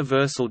of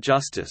universal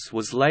justice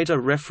was later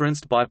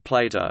referenced by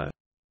Plato.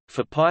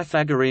 For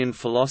Pythagorean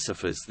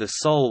philosophers the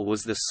soul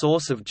was the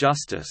source of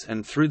justice,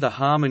 and through the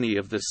harmony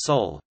of the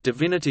soul,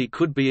 divinity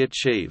could be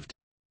achieved.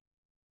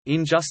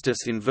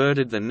 Injustice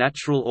inverted the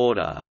natural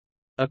order.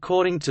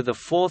 According to the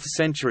 4th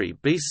century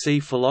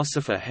BC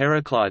philosopher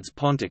Heraclides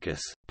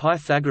Ponticus,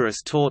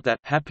 Pythagoras taught that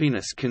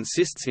happiness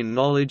consists in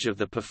knowledge of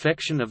the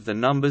perfection of the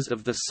numbers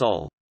of the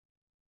soul.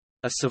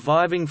 A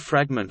surviving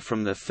fragment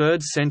from the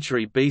 3rd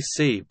century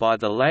BC by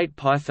the late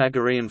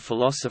Pythagorean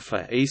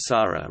philosopher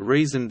Isara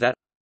reasoned that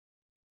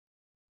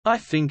I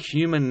think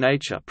human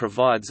nature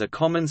provides a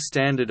common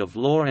standard of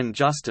law and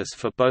justice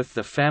for both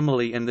the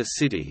family and the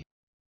city.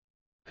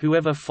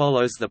 Whoever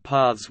follows the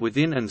paths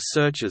within and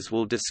searches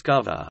will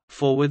discover,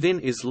 for within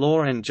is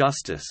law and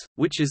justice,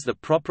 which is the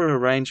proper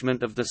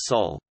arrangement of the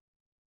soul.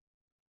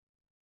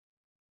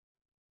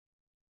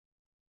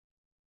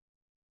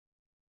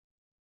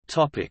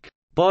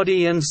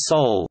 Body and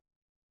soul.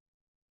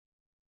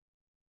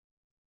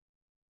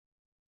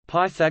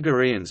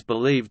 Pythagoreans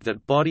believed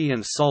that body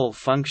and soul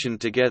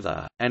functioned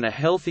together, and a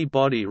healthy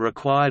body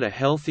required a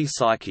healthy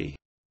psyche.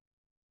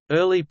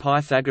 Early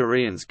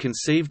Pythagoreans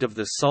conceived of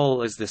the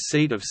soul as the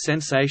seat of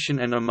sensation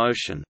and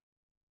emotion.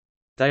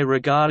 They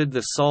regarded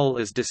the soul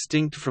as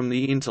distinct from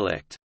the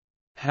intellect.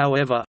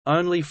 However,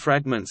 only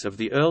fragments of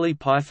the early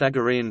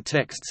Pythagorean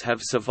texts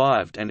have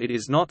survived, and it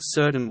is not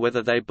certain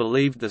whether they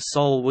believed the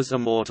soul was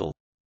immortal.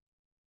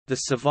 The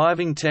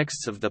surviving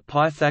texts of the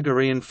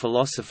Pythagorean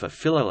philosopher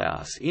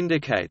Philolaus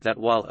indicate that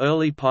while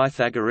early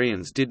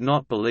Pythagoreans did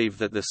not believe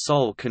that the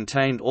soul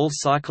contained all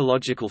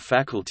psychological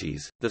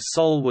faculties, the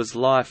soul was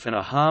life and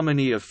a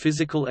harmony of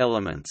physical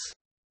elements.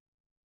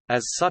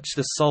 As such,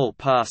 the soul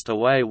passed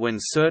away when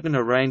certain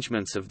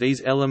arrangements of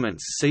these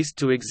elements ceased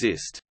to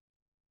exist.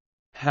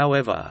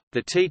 However,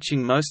 the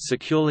teaching most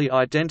securely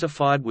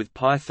identified with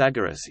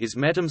Pythagoras is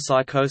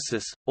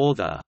metempsychosis, or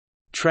the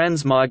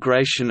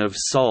transmigration of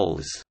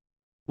souls,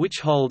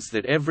 which holds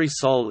that every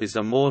soul is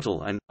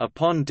immortal and,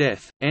 upon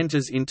death,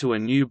 enters into a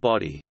new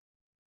body.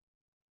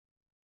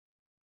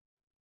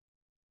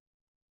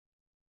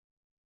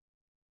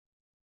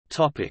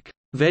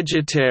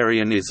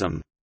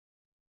 Vegetarianism.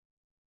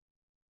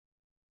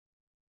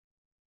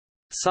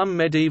 Some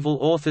medieval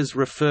authors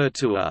refer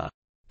to a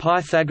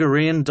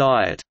Pythagorean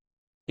diet,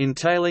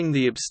 entailing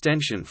the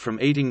abstention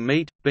from eating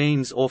meat,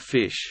 beans or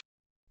fish.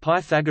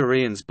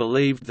 Pythagoreans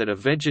believed that a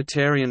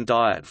vegetarian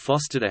diet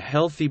fostered a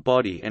healthy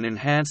body and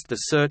enhanced the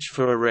search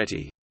for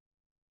arete.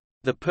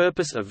 The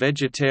purpose of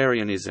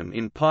vegetarianism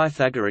in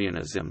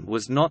Pythagoreanism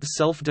was not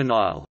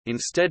self-denial,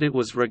 instead it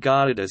was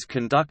regarded as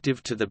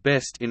conducive to the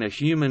best in a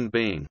human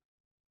being.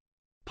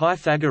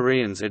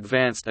 Pythagoreans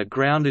advanced a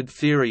grounded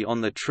theory on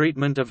the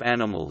treatment of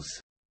animals.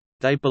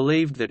 They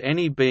believed that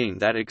any being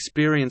that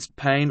experienced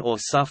pain or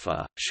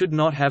suffer, should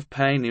not have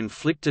pain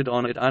inflicted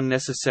on it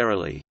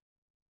unnecessarily.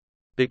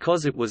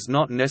 Because it was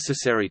not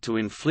necessary to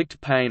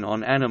inflict pain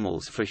on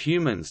animals for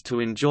humans to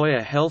enjoy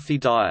a healthy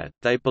diet,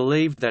 they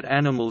believed that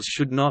animals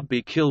should not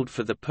be killed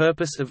for the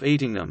purpose of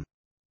eating them.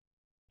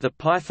 The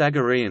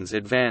Pythagoreans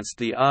advanced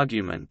the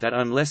argument that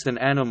unless an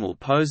animal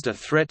posed a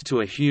threat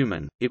to a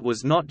human, it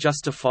was not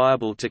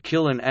justifiable to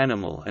kill an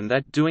animal, and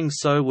that doing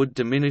so would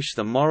diminish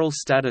the moral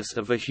status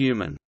of a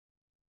human.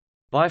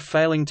 By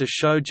failing to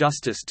show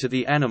justice to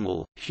the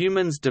animal,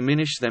 humans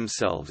diminish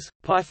themselves.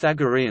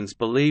 Pythagoreans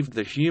believed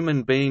that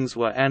human beings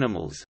were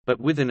animals, but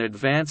with an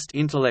advanced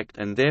intellect,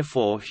 and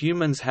therefore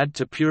humans had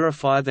to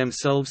purify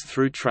themselves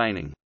through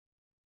training.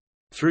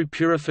 Through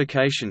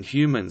purification,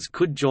 humans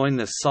could join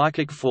the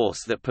psychic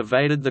force that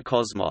pervaded the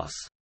cosmos.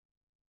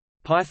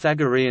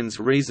 Pythagoreans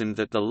reasoned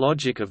that the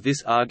logic of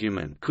this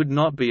argument could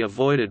not be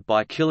avoided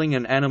by killing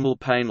an animal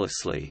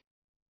painlessly.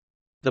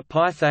 The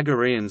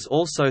Pythagoreans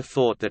also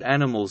thought that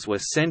animals were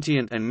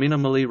sentient and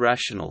minimally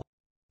rational.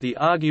 The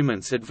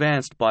arguments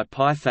advanced by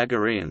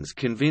Pythagoreans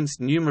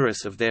convinced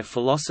numerous of their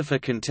philosopher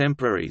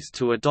contemporaries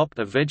to adopt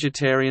a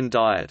vegetarian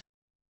diet.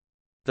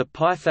 The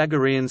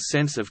Pythagorean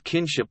sense of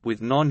kinship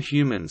with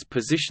non-humans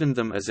positioned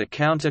them as a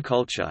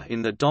counterculture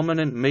in the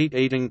dominant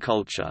meat-eating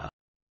culture.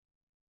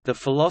 The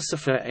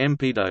philosopher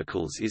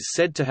Empedocles is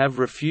said to have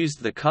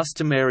refused the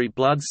customary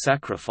blood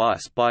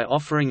sacrifice by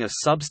offering a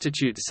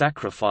substitute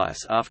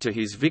sacrifice after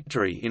his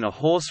victory in a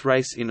horse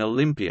race in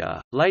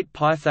Olympia. Late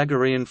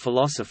Pythagorean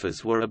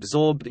philosophers were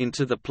absorbed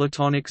into the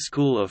Platonic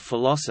school of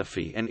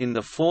philosophy, and in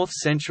the 4th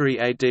century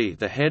AD,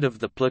 the head of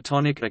the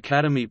Platonic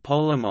Academy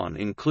Polemon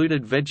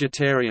included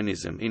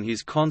vegetarianism in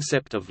his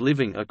concept of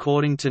living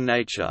according to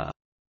nature.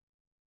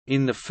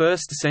 In the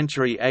 1st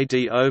century AD,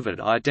 Ovid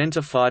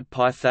identified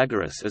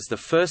Pythagoras as the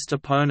first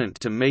opponent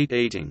to meat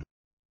eating.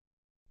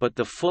 But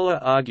the fuller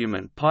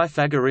argument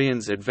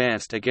Pythagoreans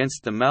advanced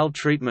against the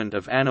maltreatment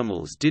of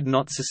animals did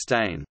not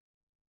sustain.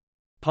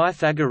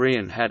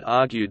 Pythagorean had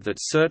argued that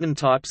certain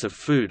types of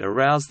food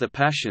arouse the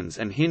passions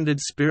and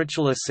hindered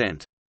spiritual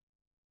ascent.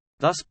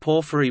 Thus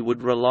Porphyry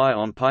would rely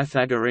on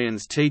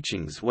Pythagorean's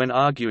teachings when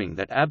arguing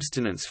that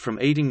abstinence from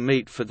eating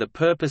meat for the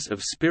purpose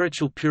of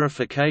spiritual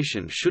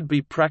purification should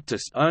be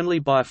practiced only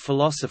by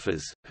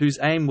philosophers, whose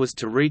aim was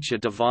to reach a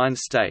divine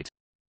state.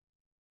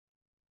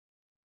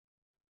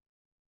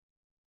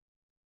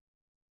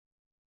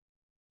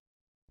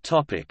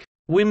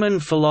 Women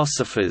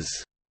philosophers.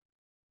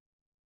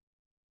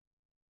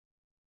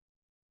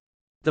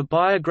 The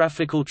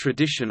biographical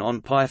tradition on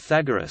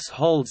Pythagoras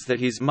holds that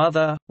his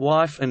mother,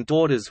 wife and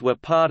daughters were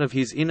part of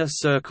his inner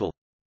circle.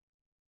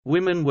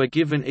 Women were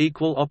given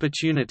equal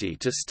opportunity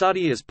to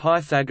study as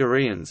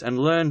Pythagoreans and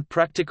learned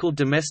practical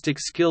domestic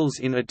skills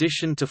in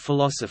addition to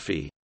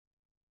philosophy.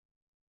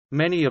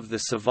 Many of the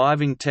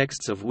surviving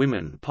texts of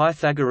women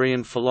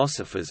Pythagorean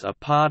philosophers are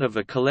part of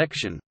a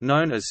collection,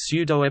 known as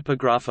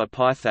Pseudo-Epigrapha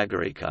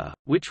Pythagorica,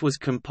 which was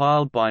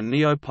compiled by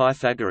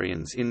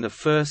Neo-Pythagoreans in the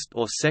 1st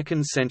or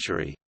 2nd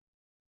century.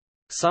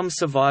 Some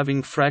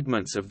surviving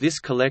fragments of this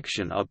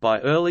collection are by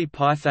early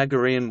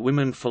Pythagorean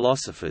women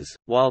philosophers,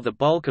 while the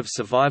bulk of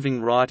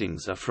surviving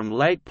writings are from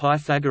late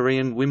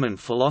Pythagorean women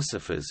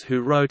philosophers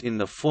who wrote in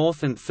the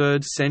 4th and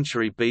 3rd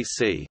century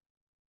BC.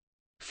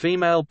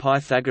 Female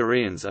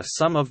Pythagoreans are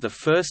some of the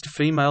first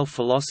female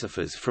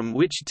philosophers from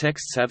which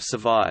texts have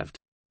survived.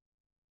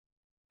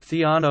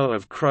 Theano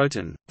of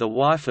Croton, the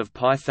wife of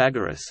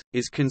Pythagoras,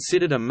 is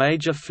considered a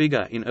major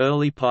figure in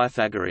early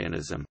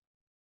Pythagoreanism.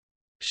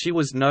 She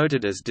was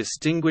noted as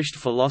distinguished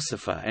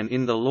philosopher and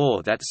in the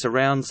law that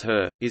surrounds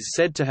her, is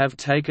said to have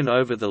taken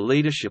over the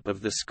leadership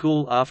of the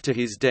school after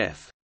his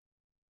death.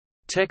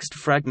 Text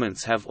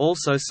fragments have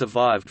also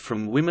survived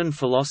from women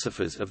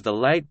philosophers of the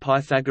late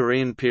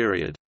Pythagorean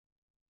period.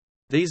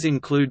 These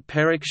include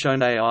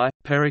Perictionei I,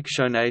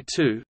 Perictionei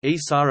II,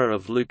 Isara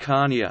of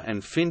Lucania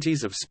and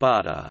Phintes of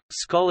Sparta.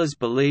 Scholars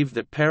believe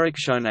that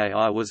Perictionei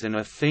I was an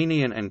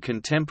Athenian and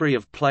contemporary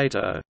of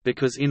Plato,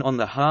 because in On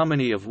the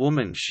Harmony of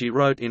Woman she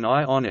wrote in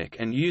Ionic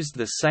and used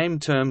the same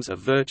terms of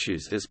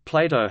virtues as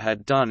Plato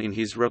had done in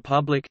his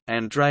Republic,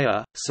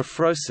 Andrea,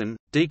 Sophrosyne,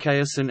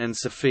 Decaison and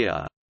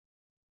Sophia.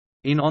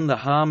 In On the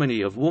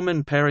Harmony of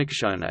Woman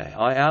Perictionei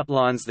I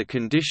outlines the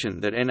condition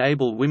that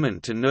enable women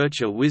to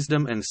nurture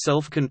wisdom and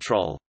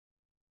self-control.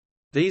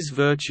 These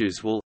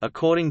virtues will,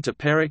 according to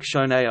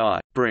Perictionei I,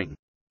 bring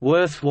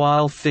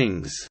worthwhile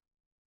things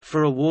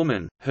for a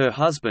woman, her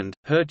husband,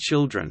 her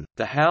children,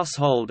 the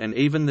household and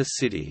even the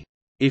city,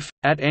 if,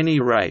 at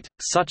any rate,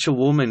 such a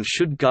woman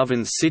should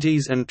govern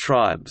cities and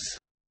tribes.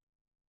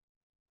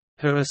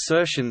 Her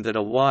assertion that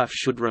a wife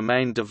should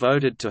remain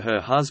devoted to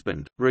her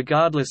husband,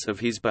 regardless of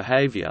his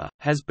behavior,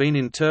 has been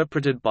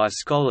interpreted by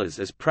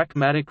scholars as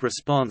pragmatic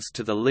response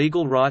to the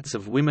legal rights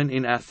of women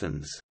in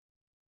Athens.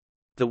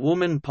 The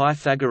woman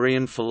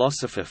Pythagorean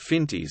philosopher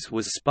Phintes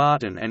was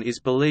Spartan and is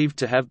believed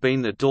to have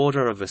been the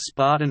daughter of a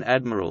Spartan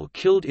admiral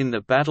killed in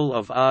the Battle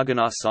of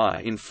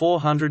Argonautai in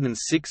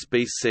 406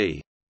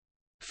 BC.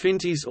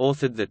 Phintes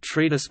authored the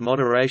treatise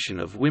Moderation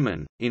of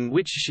Women, in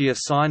which she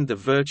assigned the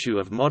virtue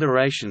of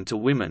moderation to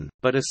women,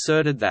 but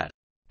asserted that,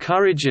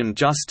 "...courage and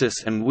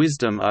justice and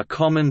wisdom are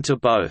common to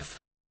both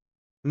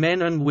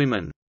men and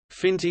women."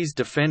 Phintes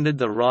defended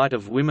the right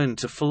of women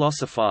to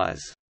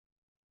philosophize.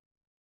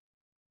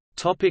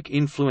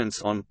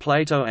 Influence on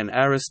Plato and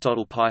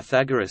Aristotle.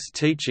 Pythagoras'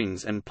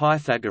 teachings and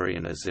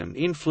Pythagoreanism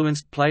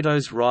influenced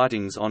Plato's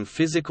writings on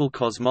physical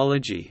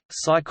cosmology,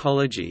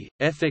 psychology,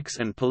 ethics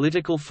and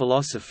political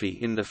philosophy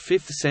in the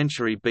 5th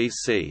century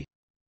BC.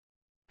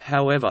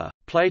 However,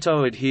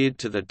 Plato adhered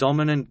to the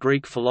dominant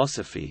Greek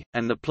philosophy,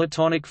 and the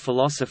Platonic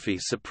philosophy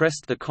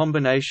suppressed the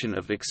combination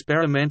of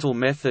experimental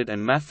method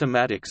and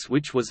mathematics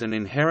which was an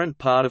inherent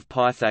part of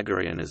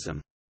Pythagoreanism.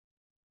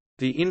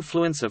 The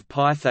influence of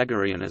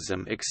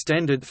Pythagoreanism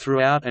extended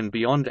throughout and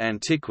beyond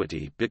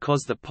antiquity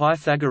because the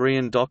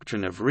Pythagorean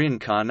doctrine of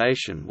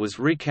reincarnation was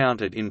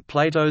recounted in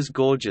Plato's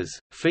Gorgias,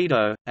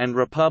 Phaedo, and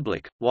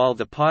Republic, while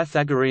the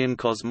Pythagorean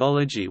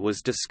cosmology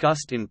was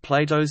discussed in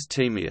Plato's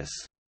Timaeus.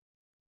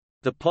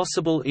 The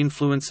possible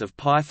influence of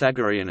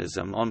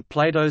Pythagoreanism on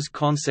Plato's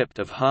concept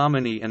of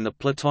harmony and the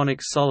Platonic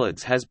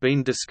solids has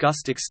been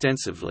discussed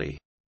extensively.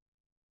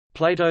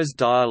 Plato's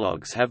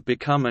dialogues have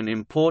become an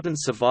important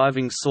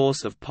surviving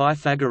source of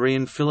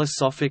Pythagorean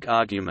philosophic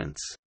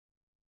arguments.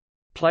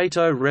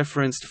 Plato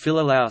referenced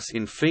Philolaus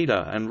in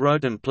Phaedo and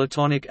wrote an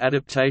Platonic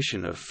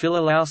adaptation of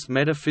Philolaus'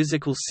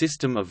 metaphysical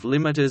system of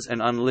limiters and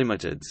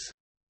unlimiteds.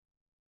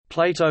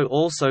 Plato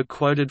also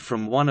quoted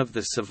from one of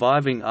the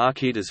surviving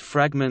Archytas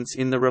fragments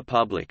in the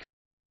Republic.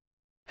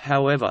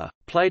 However,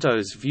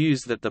 Plato's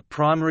views that the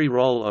primary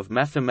role of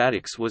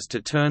mathematics was to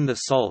turn the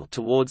soul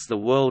towards the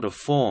world of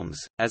forms,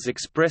 as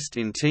expressed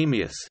in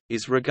Timaeus,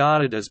 is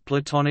regarded as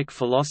Platonic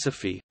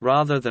philosophy,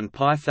 rather than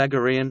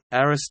Pythagorean.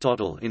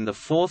 Aristotle in the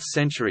 4th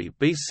century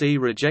BC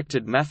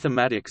rejected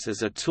mathematics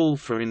as a tool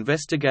for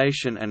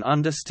investigation and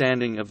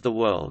understanding of the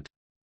world.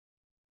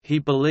 He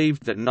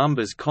believed that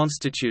numbers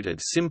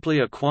constituted simply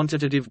a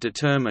quantitative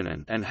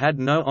determinant and had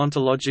no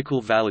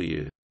ontological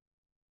value.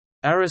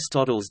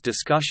 Aristotle's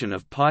discussion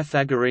of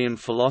Pythagorean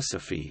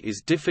philosophy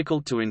is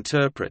difficult to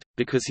interpret,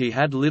 because he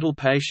had little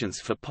patience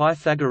for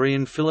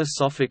Pythagorean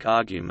philosophic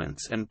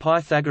arguments and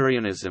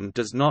Pythagoreanism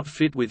does not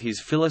fit with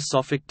his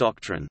philosophic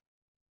doctrine.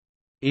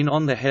 In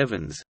On the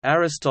Heavens,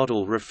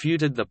 Aristotle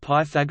refuted the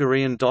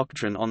Pythagorean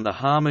doctrine on the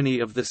harmony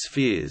of the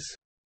spheres.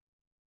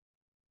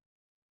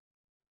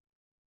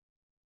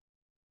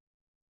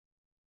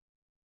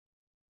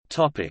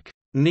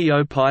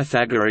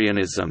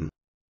 Neo-Pythagoreanism.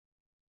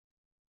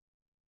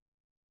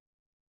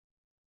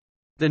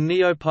 The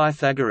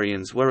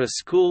Neo-Pythagoreans were a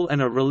school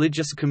and a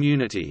religious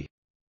community.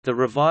 The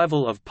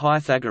revival of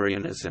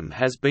Pythagoreanism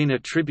has been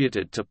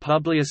attributed to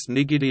Publius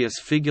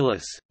Nigidius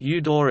Figulus,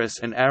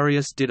 Eudorus and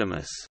Arius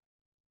Didymus.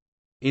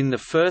 In the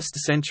 1st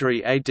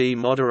century AD,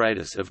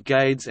 Moderatus of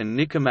Gades and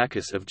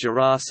Nicomachus of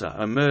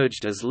Gerasa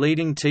emerged as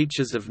leading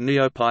teachers of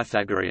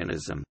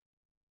Neo-Pythagoreanism.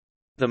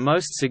 The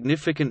most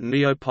significant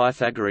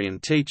Neo-Pythagorean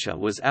teacher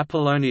was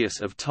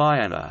Apollonius of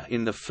Tyana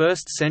in the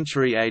 1st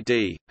century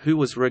AD, who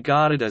was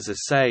regarded as a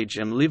sage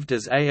and lived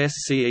as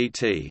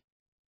Ascet.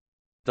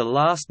 The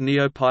last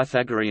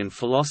Neo-Pythagorean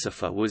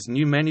philosopher was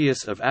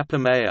Numenius of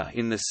Apamea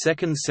in the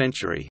 2nd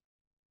century.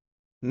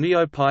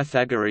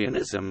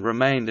 Neo-Pythagoreanism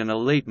remained an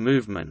elite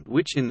movement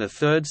which in the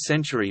 3rd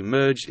century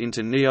merged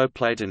into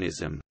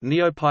Neoplatonism.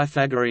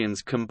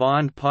 Neo-Pythagoreans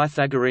combined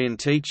Pythagorean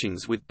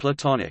teachings with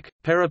Platonic,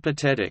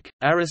 Peripatetic,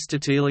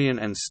 Aristotelian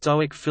and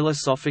Stoic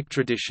philosophic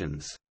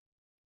traditions.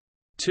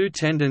 Two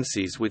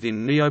tendencies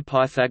within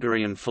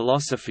Neo-Pythagorean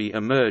philosophy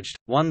emerged,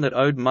 one that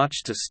owed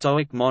much to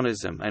Stoic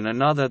monism and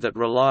another that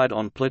relied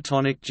on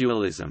Platonic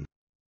dualism.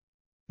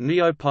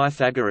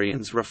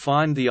 Neo-Pythagoreans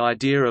refined the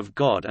idea of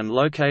God and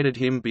located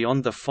him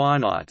beyond the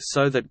finite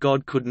so that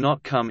God could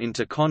not come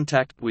into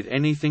contact with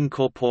anything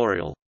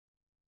corporeal.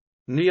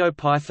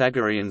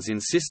 Neo-Pythagoreans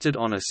insisted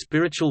on a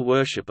spiritual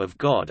worship of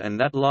God and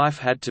that life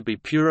had to be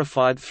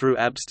purified through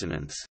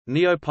abstinence.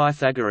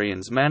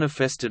 Neo-Pythagoreans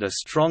manifested a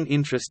strong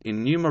interest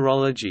in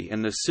numerology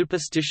and the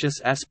superstitious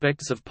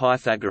aspects of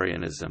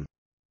Pythagoreanism.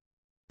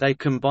 They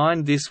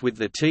combined this with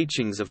the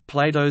teachings of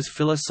Plato's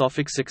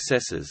philosophic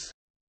successors.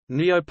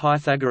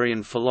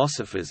 Neo-Pythagorean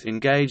philosophers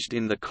engaged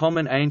in the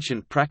common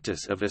ancient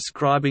practice of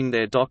ascribing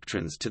their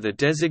doctrines to the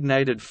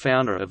designated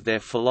founder of their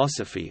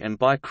philosophy, and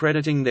by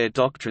crediting their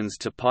doctrines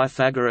to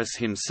Pythagoras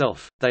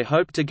himself, they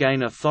hoped to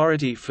gain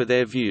authority for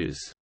their views.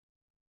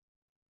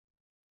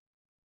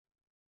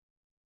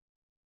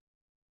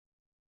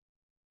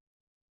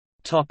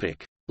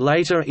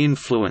 Later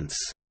influence.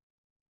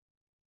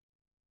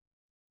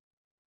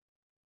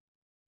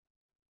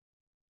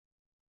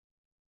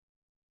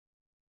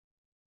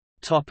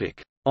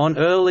 On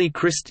early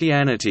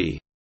Christianity.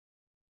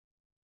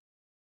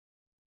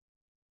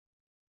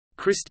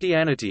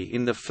 Christianity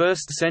in the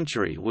 1st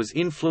century was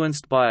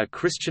influenced by a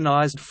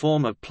Christianized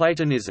form of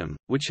Platonism,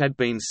 which had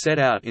been set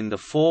out in the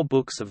 4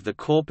 books of the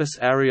Corpus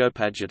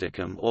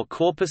Areopagiticum or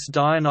Corpus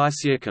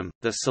Dionysiacum,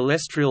 the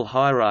Celestrial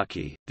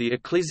Hierarchy, the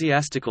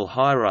Ecclesiastical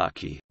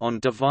Hierarchy, on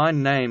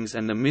divine names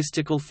and the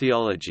mystical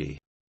theology.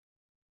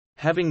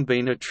 Having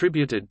been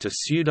attributed to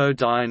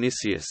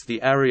Pseudo-Dionysius the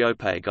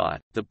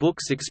Areopagite, the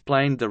books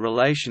explained the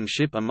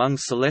relationship among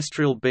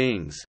celestial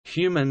beings,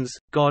 humans,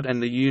 God and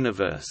the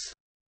universe.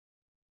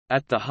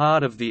 At the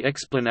heart of the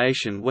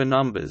explanation were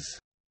numbers.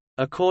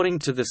 According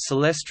to the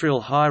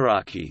Celestrial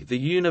Hierarchy, the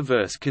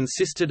universe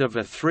consisted of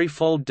a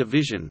threefold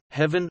division: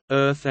 heaven,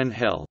 earth and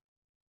hell.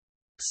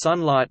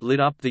 Sunlight lit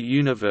up the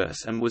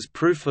universe and was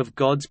proof of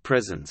God's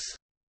presence.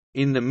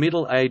 In the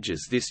Middle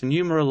Ages, this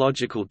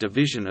numerological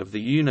division of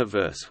the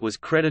universe was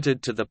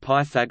credited to the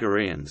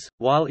Pythagoreans,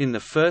 while in the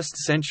 1st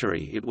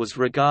century it was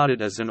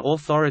regarded as an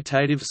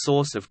authoritative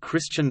source of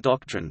Christian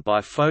doctrine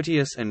by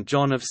Photius and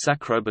John of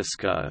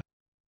Sacrobosco.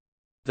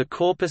 The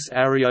Corpus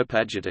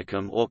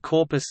Areopagiticum or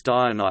Corpus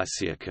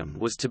Dionysiacum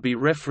was to be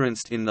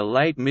referenced in the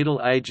late Middle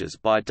Ages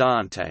by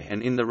Dante,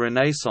 and in the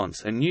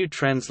Renaissance a new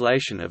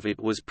translation of it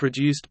was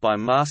produced by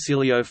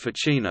Marsilio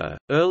Ficino.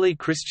 Early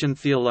Christian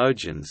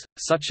theologians,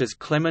 such as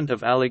Clement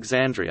of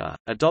Alexandria,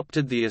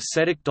 adopted the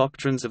ascetic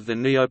doctrines of the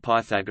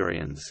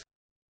Neo-Pythagoreans.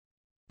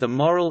 The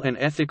moral and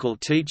ethical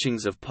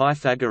teachings of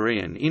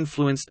Pythagorean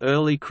influenced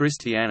early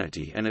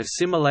Christianity and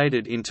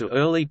assimilated into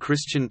early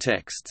Christian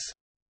texts.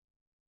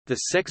 The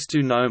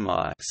Sextu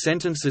Nomai,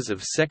 Sentences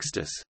of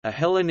Sextus, a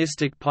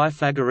Hellenistic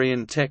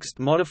Pythagorean text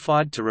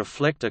modified to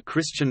reflect a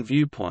Christian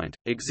viewpoint,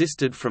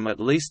 existed from at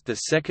least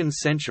the 2nd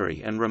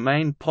century and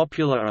remained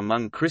popular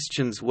among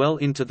Christians well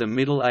into the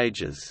Middle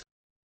Ages.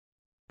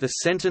 The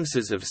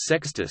Sentences of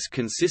Sextus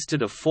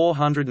consisted of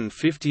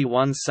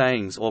 451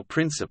 sayings or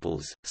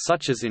principles,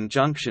 such as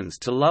injunctions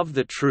to love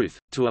the truth,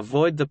 to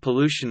avoid the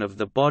pollution of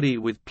the body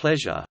with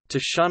pleasure, to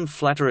shun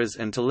flatterers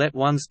and to let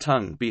one's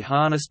tongue be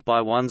harnessed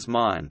by one's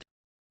mind.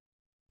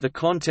 The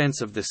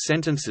contents of the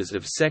Sentences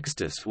of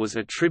Sextus was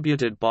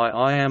attributed by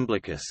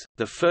Iamblichus,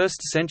 the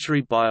 1st century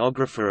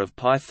biographer of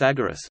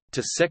Pythagoras,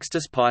 to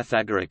Sextus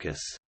Pythagoricus.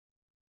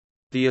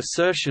 The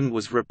assertion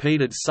was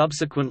repeated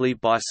subsequently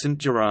by St.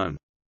 Jerome.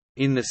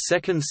 In the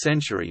 2nd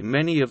century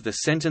many of the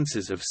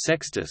Sentences of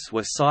Sextus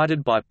were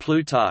cited by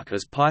Plutarch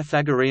as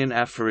Pythagorean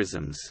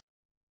aphorisms.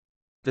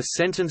 The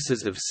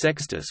Sentences of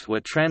Sextus were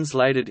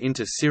translated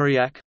into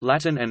Syriac,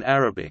 Latin and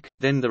Arabic,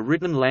 then the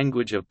written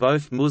language of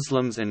both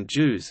Muslims and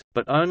Jews,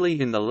 but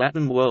only in the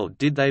Latin world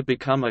did they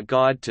become a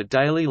guide to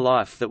daily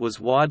life that was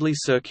widely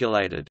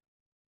circulated.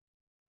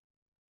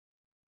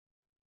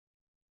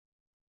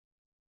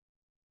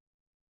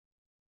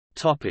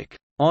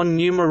 On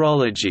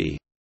numerology.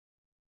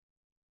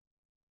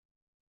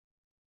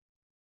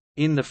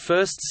 In the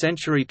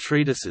 1st-century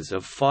treatises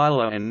of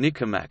Philo and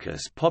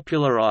Nicomachus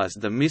popularized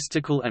the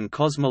mystical and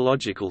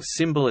cosmological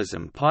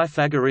symbolism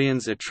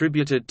Pythagoreans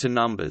attributed to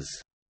numbers.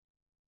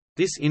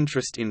 This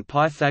interest in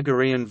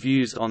Pythagorean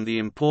views on the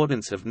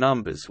importance of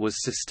numbers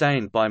was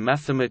sustained by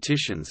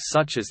mathematicians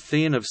such as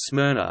Theon of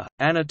Smyrna,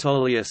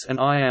 Anatolius and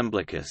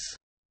Iamblichus.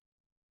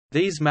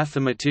 These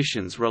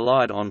mathematicians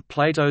relied on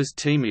Plato's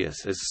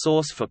Timaeus as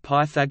source for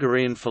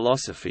Pythagorean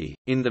philosophy.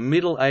 In the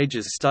Middle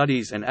Ages,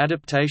 studies and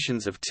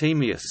adaptations of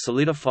Timaeus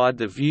solidified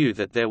the view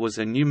that there was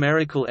a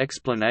numerical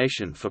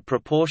explanation for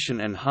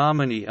proportion and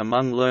harmony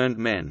among learned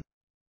men.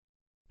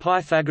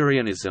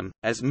 Pythagoreanism,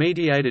 as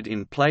mediated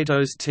in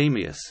Plato's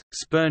Timaeus,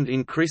 spurned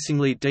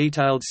increasingly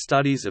detailed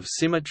studies of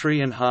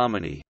symmetry and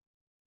harmony.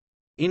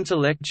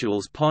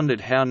 Intellectuals pondered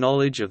how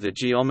knowledge of the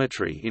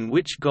geometry in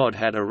which God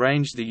had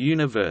arranged the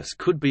universe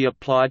could be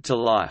applied to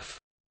life.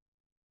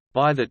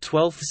 By the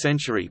 12th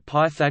century,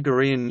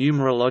 Pythagorean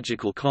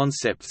numerological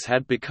concepts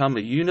had become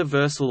a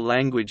universal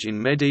language in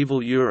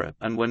medieval Europe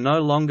and were no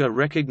longer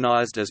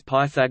recognized as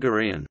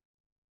Pythagorean.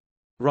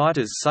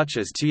 Writers such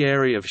as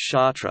Thierry of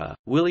Chartres,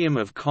 William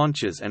of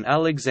Conches and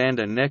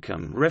Alexander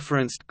Neckham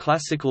referenced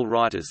classical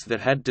writers that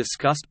had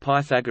discussed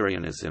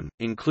Pythagoreanism,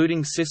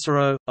 including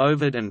Cicero,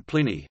 Ovid and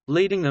Pliny,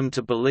 leading them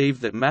to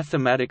believe that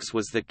mathematics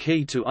was the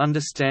key to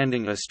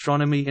understanding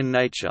astronomy and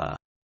nature.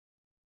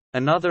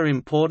 Another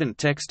important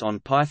text on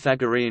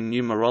Pythagorean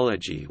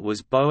numerology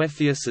was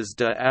Boethius's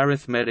De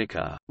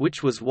Arithmetica,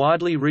 which was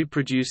widely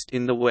reproduced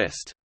in the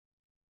West.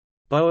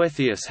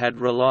 Boethius had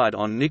relied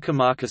on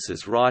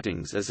Nicomachus's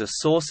writings as a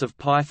source of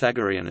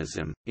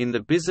Pythagoreanism. In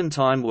the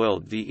Byzantine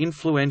world, the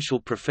influential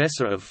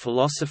professor of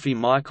philosophy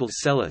Michael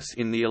Psellos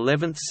in the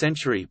 11th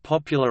century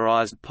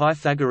popularized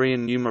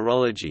Pythagorean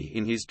numerology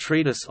in his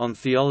treatise on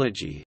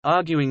theology,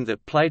 arguing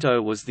that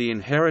Plato was the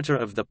inheritor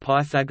of the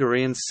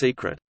Pythagorean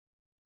secret.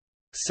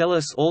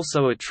 Psellos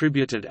also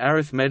attributed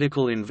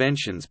arithmetical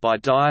inventions by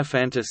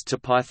Diophantus to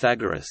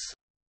Pythagoras.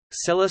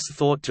 Psellos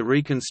thought to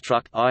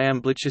reconstruct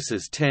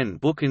Iamblichus's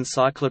 10-book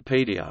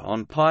encyclopedia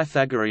on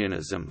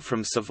Pythagoreanism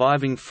from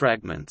surviving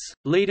fragments,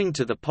 leading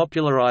to the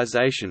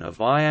popularization of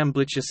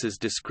Iamblichus's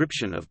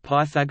description of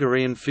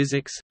Pythagorean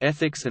physics,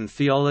 ethics and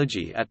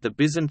theology at the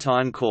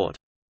Byzantine court.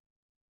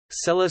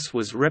 Psellos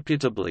was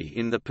reputably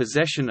in the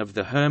possession of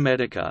the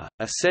Hermetica,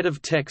 a set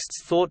of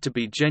texts thought to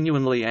be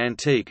genuinely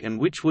antique and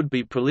which would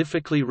be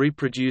prolifically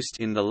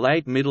reproduced in the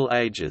late Middle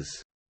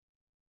Ages.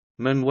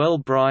 Manuel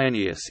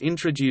Bryennius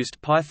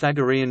introduced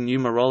Pythagorean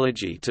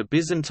numerology to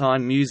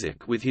Byzantine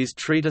music with his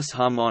treatise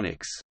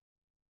Harmonics.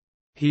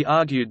 He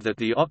argued that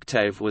the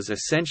octave was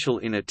essential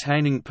in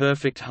attaining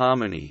perfect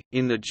harmony.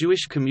 In the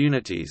Jewish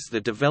communities,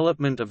 the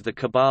development of the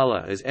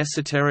Kabbalah as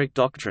esoteric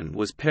doctrine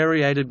was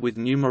permeated with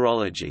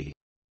numerology.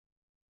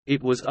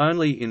 It was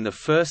only in the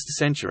 1st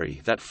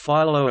century that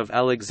Philo of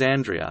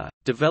Alexandria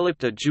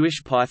developed a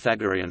Jewish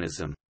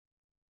Pythagoreanism.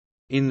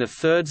 In the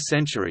 3rd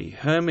century,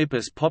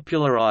 Hermippus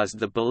popularized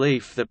the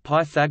belief that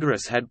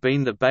Pythagoras had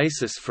been the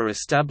basis for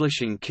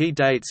establishing key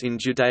dates in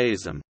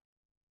Judaism.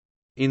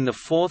 In the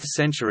 4th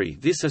century,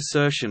 this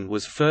assertion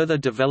was further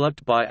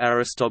developed by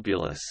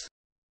Aristobulus.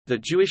 The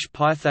Jewish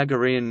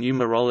Pythagorean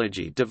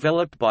numerology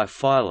developed by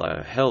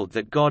Philo held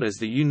that God as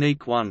the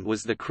unique one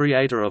was the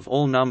creator of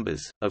all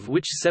numbers, of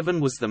which 7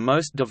 was the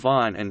most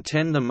divine and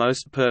 10 the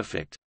most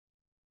perfect.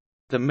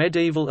 The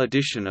medieval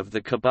edition of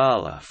the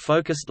Kabbalah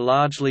focused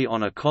largely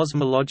on a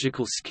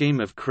cosmological scheme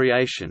of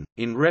creation,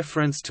 in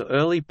reference to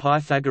early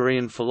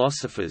Pythagorean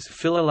philosophers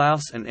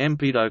Philolaus and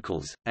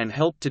Empedocles, and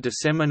helped to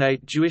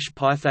disseminate Jewish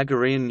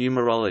Pythagorean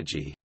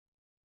numerology.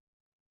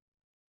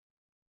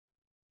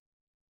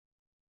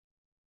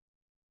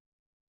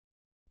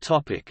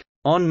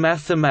 On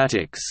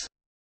mathematics.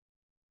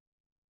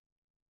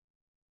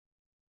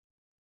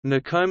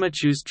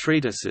 Nicomachus'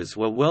 treatises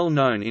were well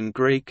known in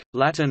Greek,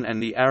 Latin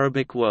and the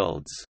Arabic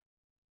worlds.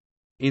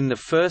 In the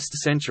 1st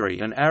century,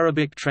 an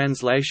Arabic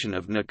translation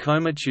of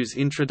Nicomachus'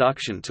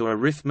 Introduction to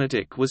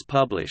Arithmetic was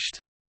published.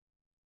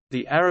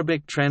 The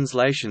Arabic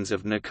translations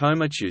of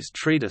Nicomachus'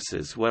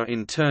 treatises were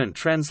in turn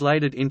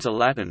translated into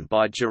Latin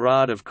by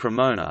Gerard of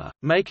Cremona,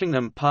 making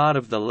them part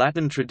of the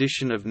Latin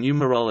tradition of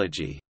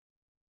numerology.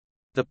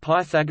 The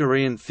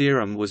Pythagorean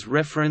theorem was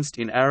referenced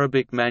in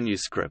Arabic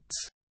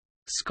manuscripts.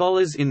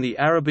 Scholars in the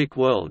Arabic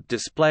world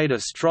displayed a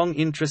strong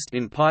interest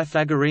in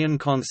Pythagorean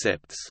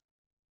concepts.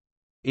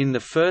 In the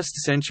 1st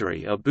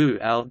century, Abu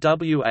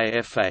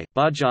al-Wafa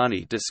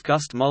Bajani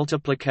discussed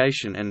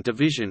multiplication and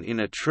division in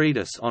a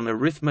treatise on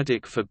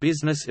arithmetic for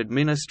business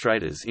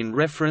administrators in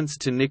reference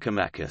to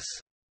Nicomachus.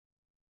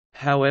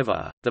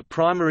 However, the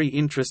primary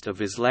interest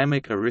of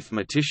Islamic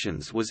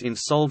arithmeticians was in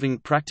solving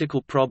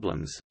practical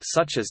problems,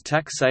 such as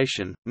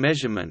taxation,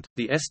 measurement,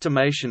 the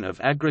estimation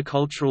of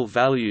agricultural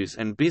values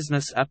and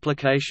business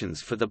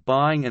applications for the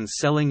buying and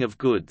selling of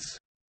goods.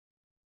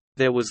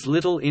 There was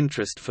little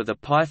interest for the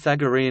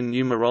Pythagorean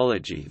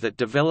numerology that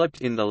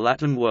developed in the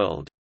Latin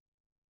world.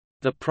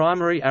 The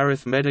primary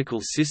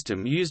arithmetical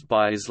system used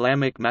by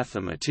Islamic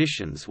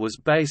mathematicians was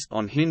based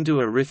on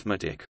Hindu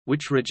arithmetic,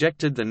 which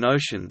rejected the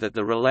notion that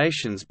the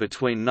relations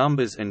between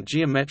numbers and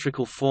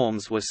geometrical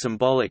forms were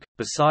symbolic.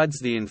 Besides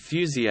the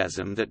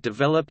enthusiasm that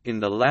developed in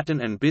the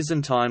Latin and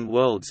Byzantine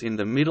worlds in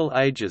the Middle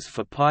Ages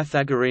for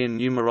Pythagorean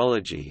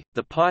numerology,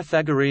 the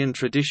Pythagorean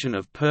tradition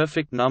of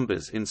perfect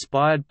numbers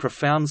inspired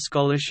profound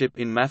scholarship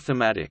in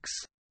mathematics.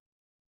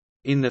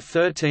 In the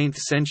 13th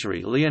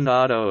century,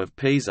 Leonardo of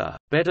Pisa,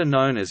 better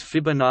known as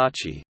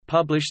Fibonacci,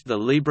 published the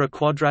Libra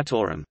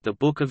Quadratorum, the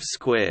Book of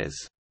Squares.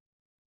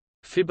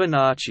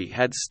 Fibonacci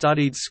had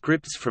studied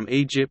scripts from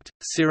Egypt,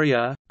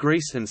 Syria,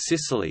 Greece and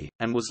Sicily,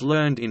 and was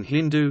learned in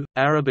Hindu,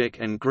 Arabic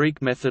and Greek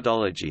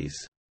methodologies.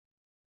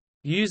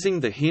 Using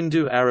the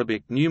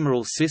Hindu-Arabic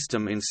numeral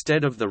system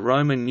instead of the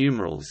Roman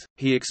numerals,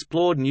 he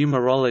explored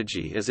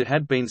numerology as it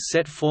had been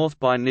set forth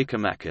by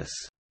Nicomachus.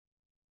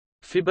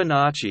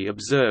 Fibonacci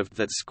observed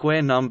that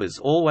square numbers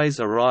always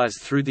arise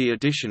through the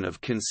addition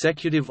of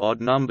consecutive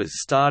odd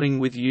numbers starting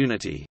with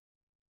unity.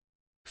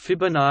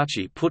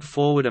 Fibonacci put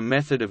forward a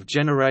method of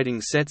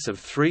generating sets of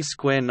three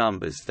square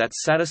numbers that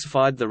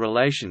satisfied the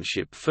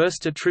relationship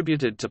first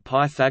attributed to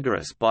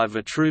Pythagoras by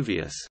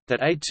Vitruvius,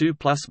 that A2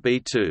 plus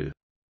B2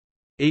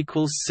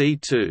 equals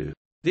C2.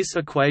 This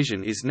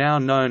equation is now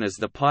known as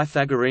the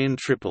Pythagorean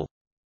triple.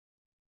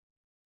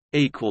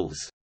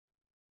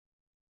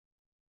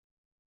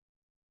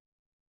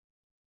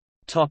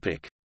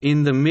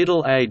 In the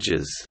Middle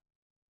Ages.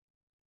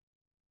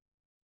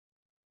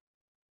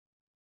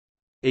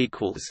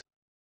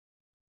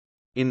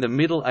 In the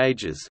Middle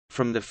Ages,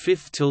 from the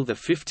 5th till the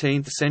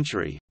 15th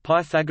century,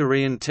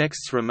 Pythagorean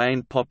texts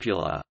remained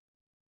popular.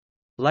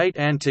 Late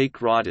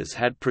antique writers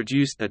had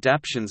produced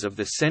adaptations of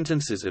the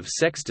Sentences of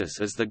Sextus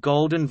as the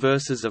Golden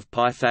Verses of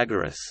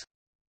Pythagoras.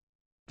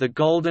 The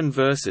Golden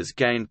Verses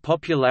gained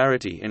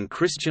popularity and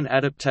Christian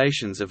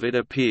adaptations of it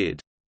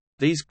appeared.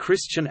 These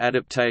Christian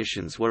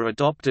adaptations were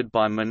adopted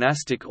by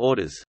monastic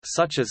orders,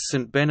 such as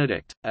Saint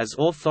Benedict, as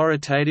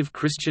authoritative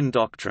Christian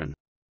doctrine.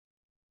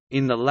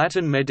 In the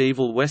Latin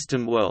medieval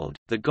Western world,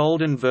 the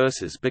Golden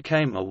Verses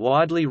became a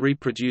widely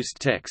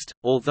reproduced text,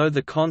 although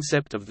the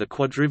concept of the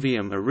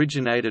quadrivium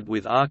originated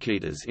with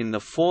Archytas in the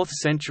 4th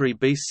century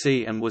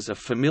BC and was a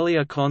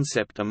familiar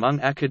concept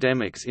among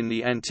academics in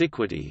the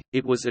antiquity.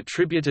 It was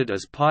attributed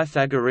as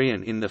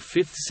Pythagorean in the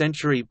 5th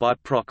century by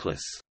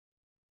Proclus.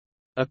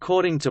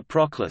 According to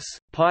Proclus,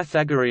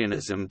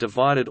 Pythagoreanism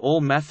divided all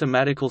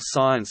mathematical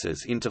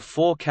sciences into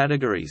four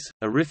categories: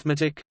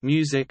 arithmetic,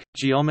 music,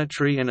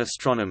 geometry and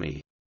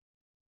astronomy.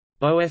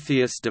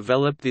 Boethius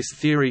developed this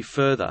theory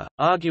further,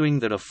 arguing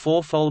that a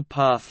fourfold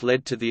path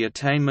led to the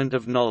attainment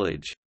of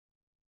knowledge.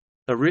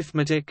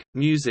 Arithmetic,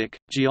 music,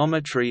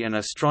 geometry and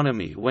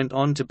astronomy went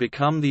on to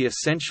become the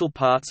essential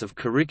parts of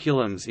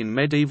curriculums in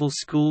medieval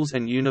schools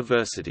and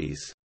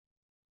universities.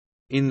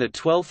 In the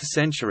 12th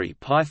century,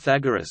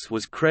 Pythagoras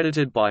was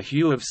credited by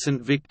Hugh of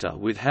Saint Victor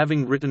with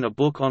having written a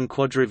book on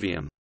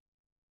quadrivium.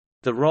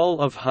 The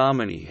role of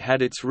harmony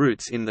had its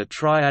roots in the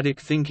triadic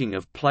thinking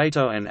of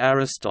Plato and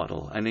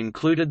Aristotle and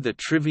included the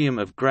trivium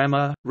of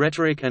grammar,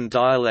 rhetoric and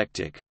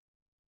dialectic.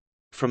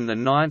 From the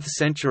 9th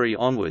century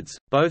onwards,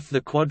 both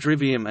the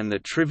quadrivium and the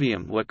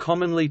trivium were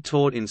commonly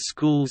taught in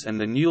schools and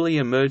the newly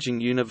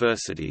emerging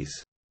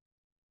universities.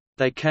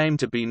 They came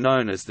to be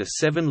known as the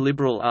seven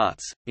liberal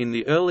arts. In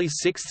the early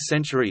 6th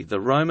century, the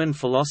Roman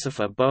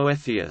philosopher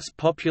Boethius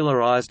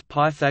popularized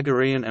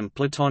Pythagorean and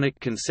Platonic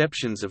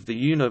conceptions of the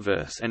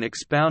universe and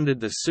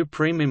expounded the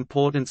supreme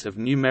importance of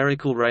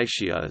numerical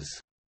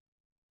ratios.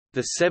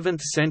 The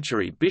 7th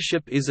century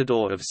Bishop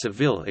Isidore of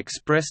Seville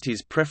expressed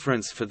his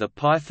preference for the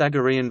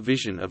Pythagorean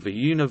vision of a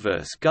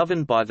universe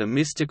governed by the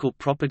mystical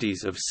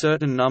properties of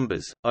certain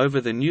numbers, over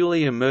the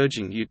newly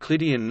emerging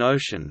Euclidean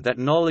notion that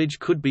knowledge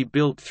could be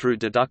built through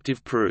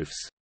deductive proofs.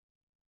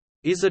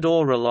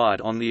 Isidore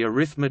relied on the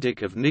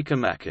arithmetic of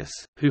Nicomachus,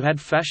 who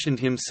had fashioned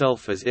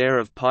himself as heir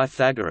of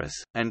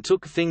Pythagoras, and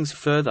took things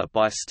further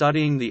by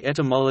studying the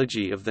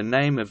etymology of the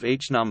name of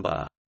each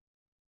number.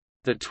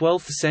 The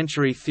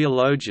 12th-century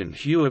theologian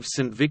Hugh of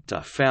Saint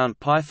Victor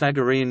found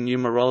Pythagorean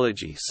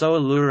numerology so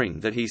alluring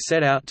that he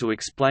set out to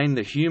explain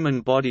the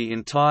human body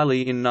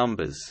entirely in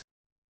numbers.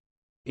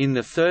 In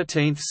the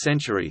 13th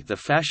century, the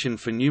fashion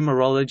for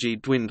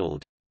numerology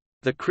dwindled.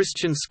 The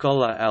Christian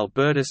scholar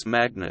Albertus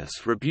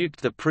Magnus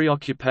rebuked the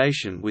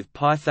preoccupation with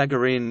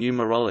Pythagorean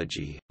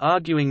numerology,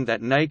 arguing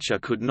that nature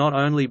could not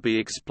only be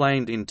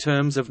explained in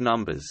terms of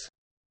numbers.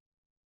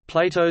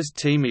 Plato's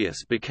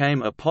Timaeus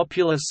became a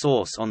popular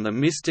source on the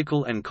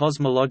mystical and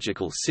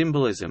cosmological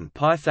symbolism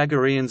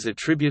Pythagoreans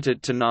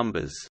attributed to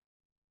numbers.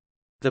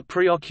 The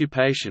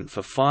preoccupation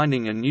for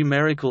finding a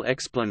numerical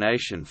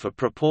explanation for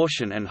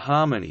proportion and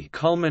harmony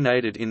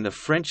culminated in the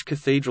French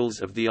cathedrals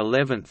of the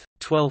 11th,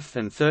 12th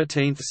and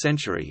 13th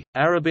century.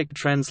 Arabic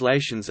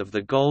translations of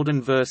the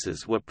Golden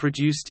Verses were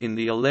produced in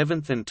the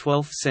 11th and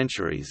 12th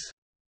centuries.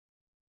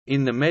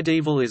 In the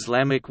medieval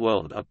Islamic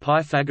world, a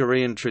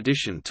Pythagorean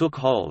tradition took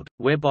hold,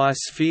 whereby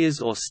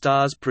spheres or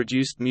stars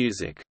produced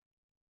music.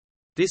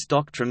 This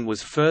doctrine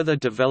was further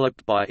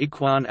developed by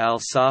Ikhwan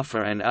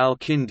al-Safa and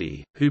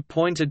al-Kindi, who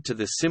pointed to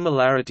the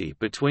similarity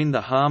between the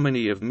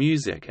harmony of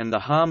music and the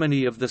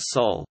harmony of the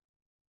soul.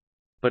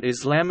 But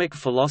Islamic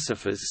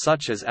philosophers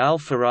such as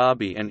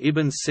al-Farabi and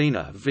Ibn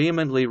Sina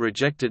vehemently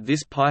rejected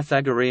this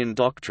Pythagorean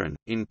doctrine.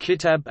 In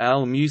Kitab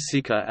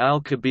al-Musiqa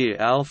al-Kabir,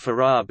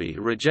 al-Farabi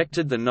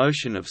rejected the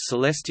notion of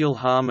celestial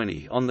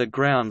harmony on the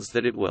grounds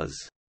that it was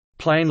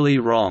plainly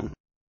wrong,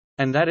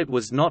 and that it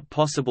was not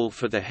possible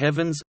for the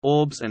heavens,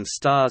 orbs and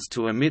stars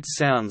to emit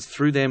sounds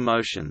through their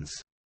motions.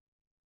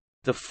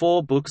 The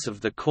four books of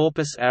the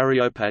Corpus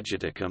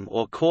Areopagiticum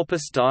or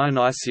Corpus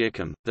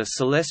Dionysiacum, the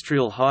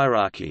Celestrial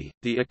Hierarchy,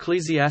 the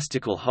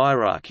Ecclesiastical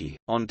Hierarchy,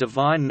 On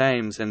Divine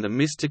Names and the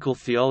Mystical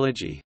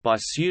Theology, by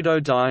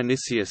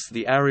Pseudo-Dionysius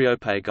the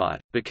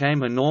Areopagite,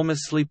 became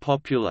enormously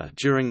popular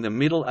during the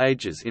Middle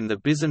Ages in the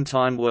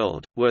Byzantine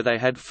world, where they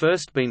had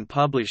first been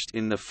published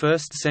in the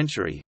 1st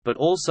century, but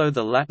also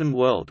the Latin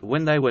world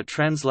when they were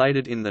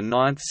translated in the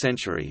 9th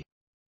century.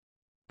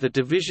 The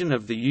division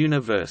of the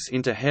universe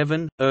into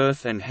heaven,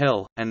 earth and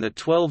hell, and the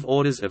 12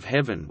 orders of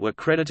heaven were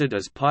credited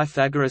as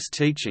Pythagoras'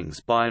 teachings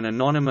by an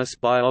anonymous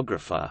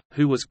biographer,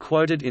 who was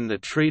quoted in the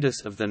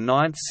treatise of the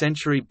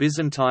 9th-century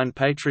Byzantine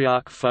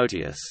patriarch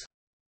Photius.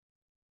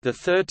 The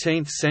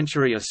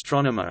 13th-century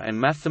astronomer and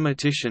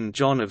mathematician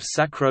John of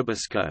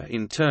Sacrobosco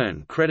in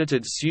turn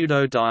credited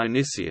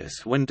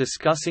Pseudo-Dionysius when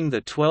discussing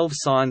the 12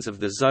 signs of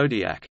the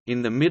zodiac.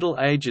 In the Middle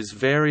Ages,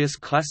 various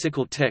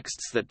classical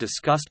texts that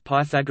discussed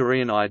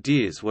Pythagorean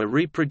ideas were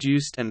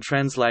reproduced and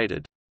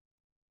translated.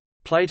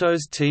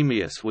 Plato's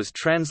Timaeus was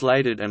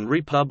translated and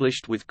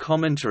republished with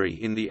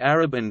commentary in the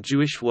Arab and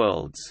Jewish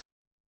worlds.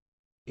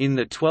 In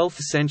the 12th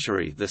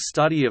century, the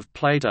study of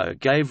Plato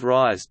gave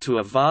rise to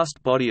a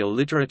vast body of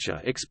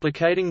literature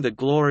explicating the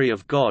glory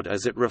of God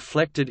as it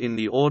reflected in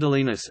the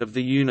orderliness of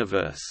the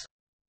universe.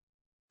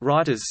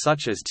 Writers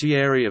such as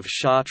Thierry of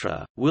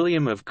Chartres,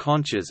 William of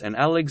Conches and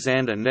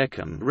Alexander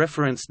Neckham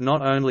referenced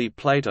not only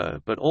Plato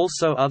but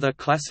also other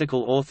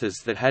classical authors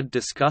that had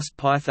discussed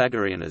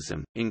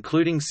Pythagoreanism,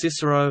 including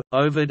Cicero,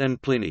 Ovid and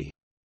Pliny.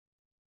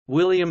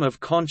 William of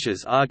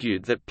Conches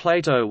argued that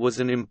Plato was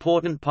an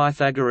important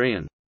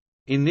Pythagorean.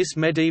 In this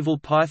medieval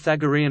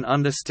Pythagorean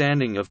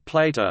understanding of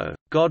Plato,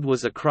 God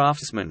was a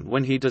craftsman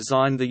when he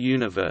designed the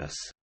universe.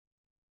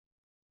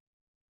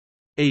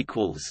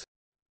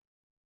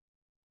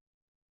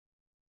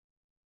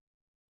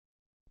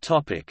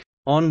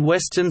 On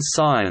Western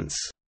science.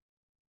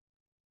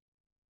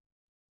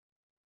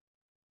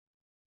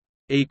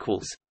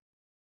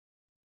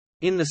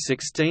 In the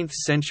 16th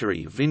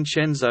century,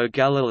 Vincenzo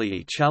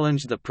Galilei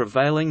challenged the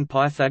prevailing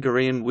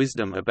Pythagorean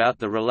wisdom about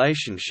the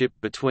relationship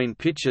between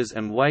pitches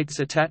and weights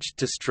attached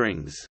to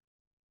strings.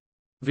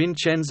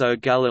 Vincenzo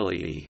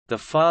Galilei, the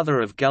father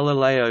of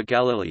Galileo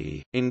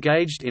Galilei,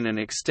 engaged in an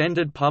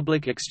extended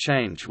public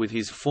exchange with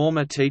his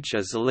former teacher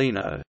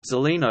Zolino.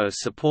 Zolino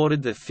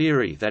supported the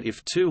theory that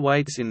if two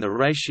weights in the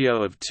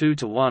ratio of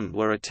 2:1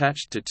 were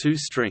attached to two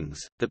strings,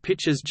 the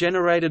pitches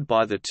generated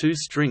by the two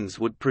strings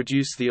would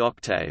produce the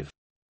octave.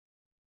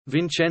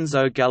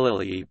 Vincenzo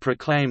Galilei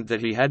proclaimed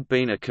that he had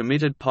been a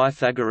committed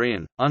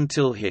Pythagorean,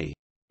 until he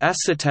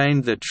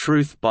ascertained the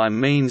truth by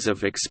means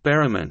of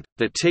experiment,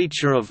 the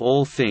teacher of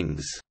all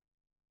things.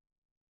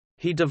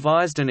 He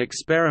devised an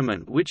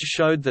experiment which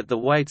showed that the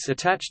weights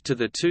attached to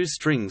the two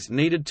strings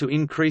needed to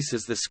increase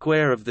as the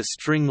square of the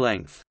string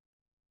length.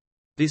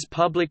 This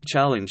public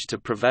challenge to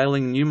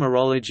prevailing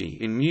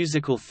numerology in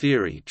musical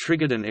theory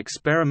triggered an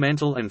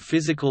experimental and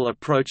physical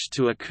approach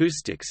to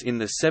acoustics in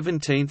the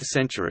 17th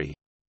century.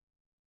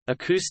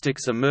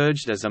 Acoustics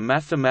emerged as a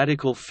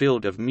mathematical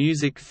field of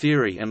music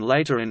theory and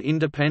later an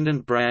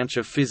independent branch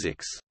of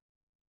physics.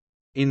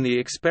 In the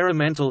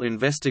experimental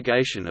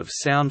investigation of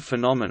sound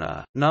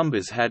phenomena,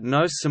 numbers had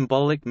no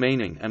symbolic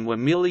meaning and were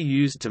merely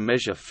used to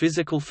measure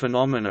physical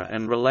phenomena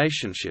and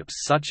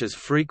relationships such as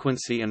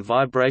frequency and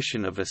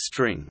vibration of a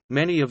string.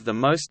 Many of the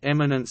most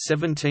eminent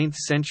 17th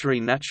century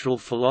natural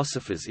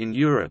philosophers in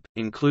Europe,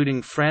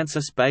 including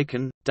Francis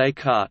Bacon,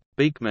 Descartes,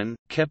 Beekman,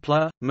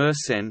 Kepler,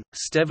 Mersenne,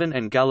 Stevin,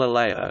 and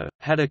Galileo,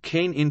 had a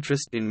keen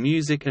interest in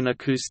music and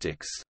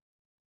acoustics.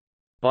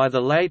 By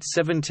the late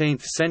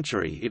 17th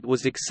century it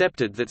was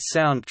accepted that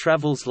sound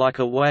travels like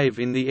a wave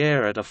in the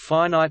air at a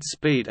finite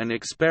speed, and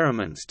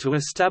experiments to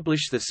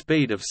establish the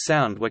speed of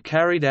sound were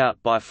carried out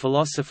by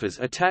philosophers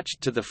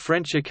attached to the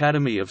French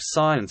Academy of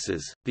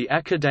Sciences, the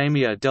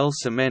Accademia del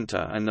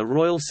Cimento and the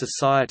Royal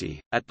Society.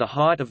 At the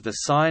height of the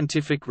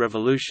scientific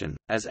revolution,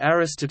 as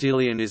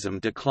Aristotelianism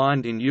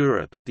declined in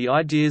Europe, the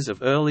ideas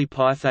of early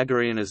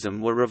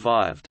Pythagoreanism were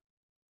revived.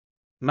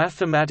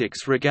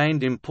 Mathematics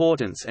regained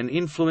importance and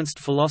influenced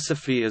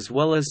philosophy as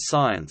well as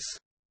science.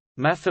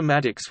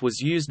 Mathematics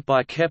was used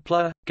by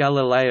Kepler,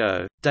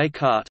 Galileo,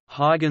 Descartes,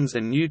 Huygens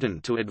and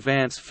Newton to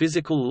advance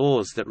physical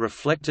laws that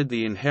reflected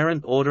the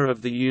inherent order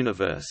of the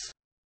universe.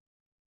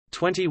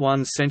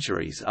 21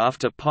 centuries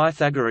after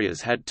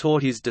Pythagoras had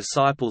taught his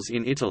disciples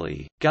in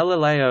Italy,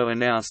 Galileo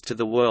announced to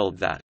the world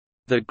that,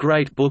 "the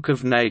great book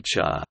of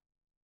nature,"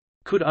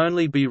 could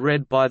only be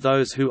read by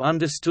those who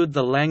understood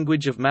the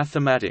language of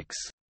mathematics.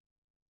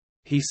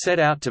 He set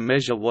out to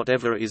measure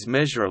whatever is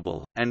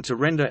measurable, and to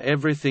render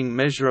everything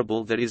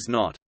measurable that is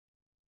not.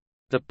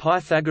 The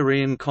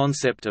Pythagorean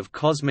concept of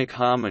cosmic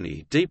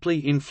harmony deeply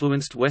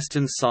influenced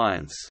Western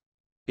science.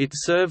 It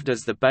served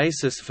as the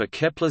basis for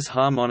Kepler's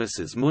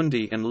Harmonices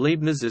Mundi and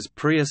Leibniz's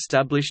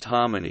pre-established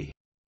harmony.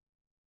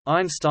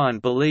 Einstein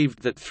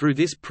believed that through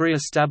this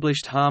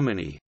pre-established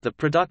harmony, the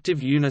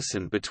productive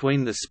unison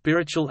between the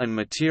spiritual and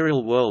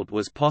material world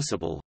was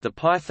possible. The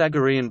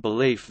Pythagorean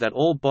belief that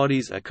all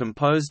bodies are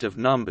composed of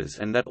numbers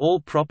and that all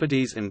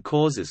properties and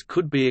causes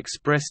could be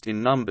expressed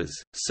in numbers,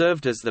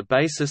 served as the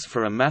basis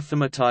for a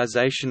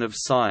mathematization of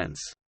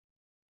science.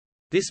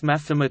 This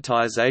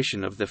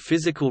mathematization of the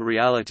physical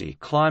reality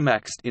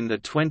climaxed in the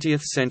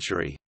 20th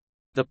century.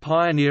 The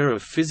pioneer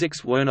of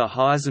physics Werner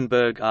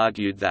Heisenberg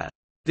argued that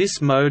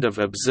this mode of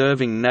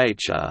observing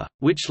nature,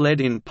 which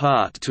led in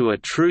part to a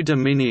true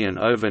dominion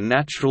over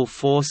natural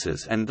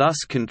forces and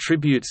thus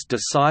contributes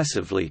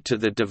decisively to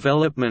the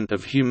development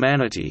of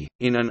humanity,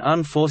 in an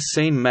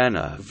unforeseen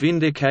manner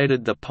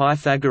vindicated the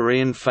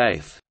Pythagorean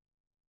faith.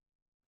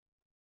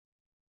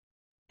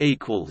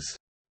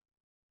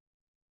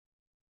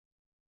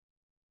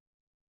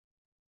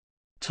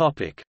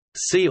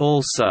 See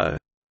also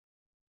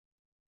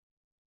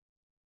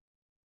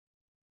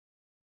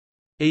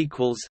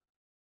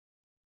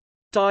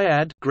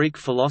Dyad, Greek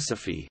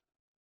philosophy.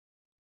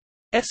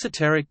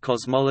 Esoteric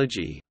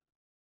cosmology.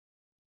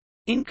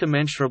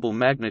 Incommensurable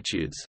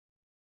magnitudes.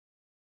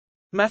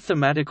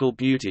 Mathematical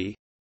beauty.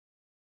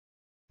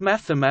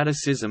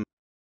 Mathematicism.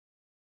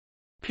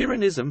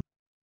 Pyrrhonism.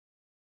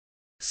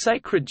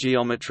 Sacred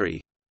geometry.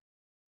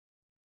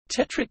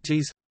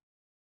 Tetractys.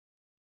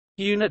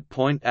 Unit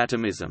point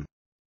atomism.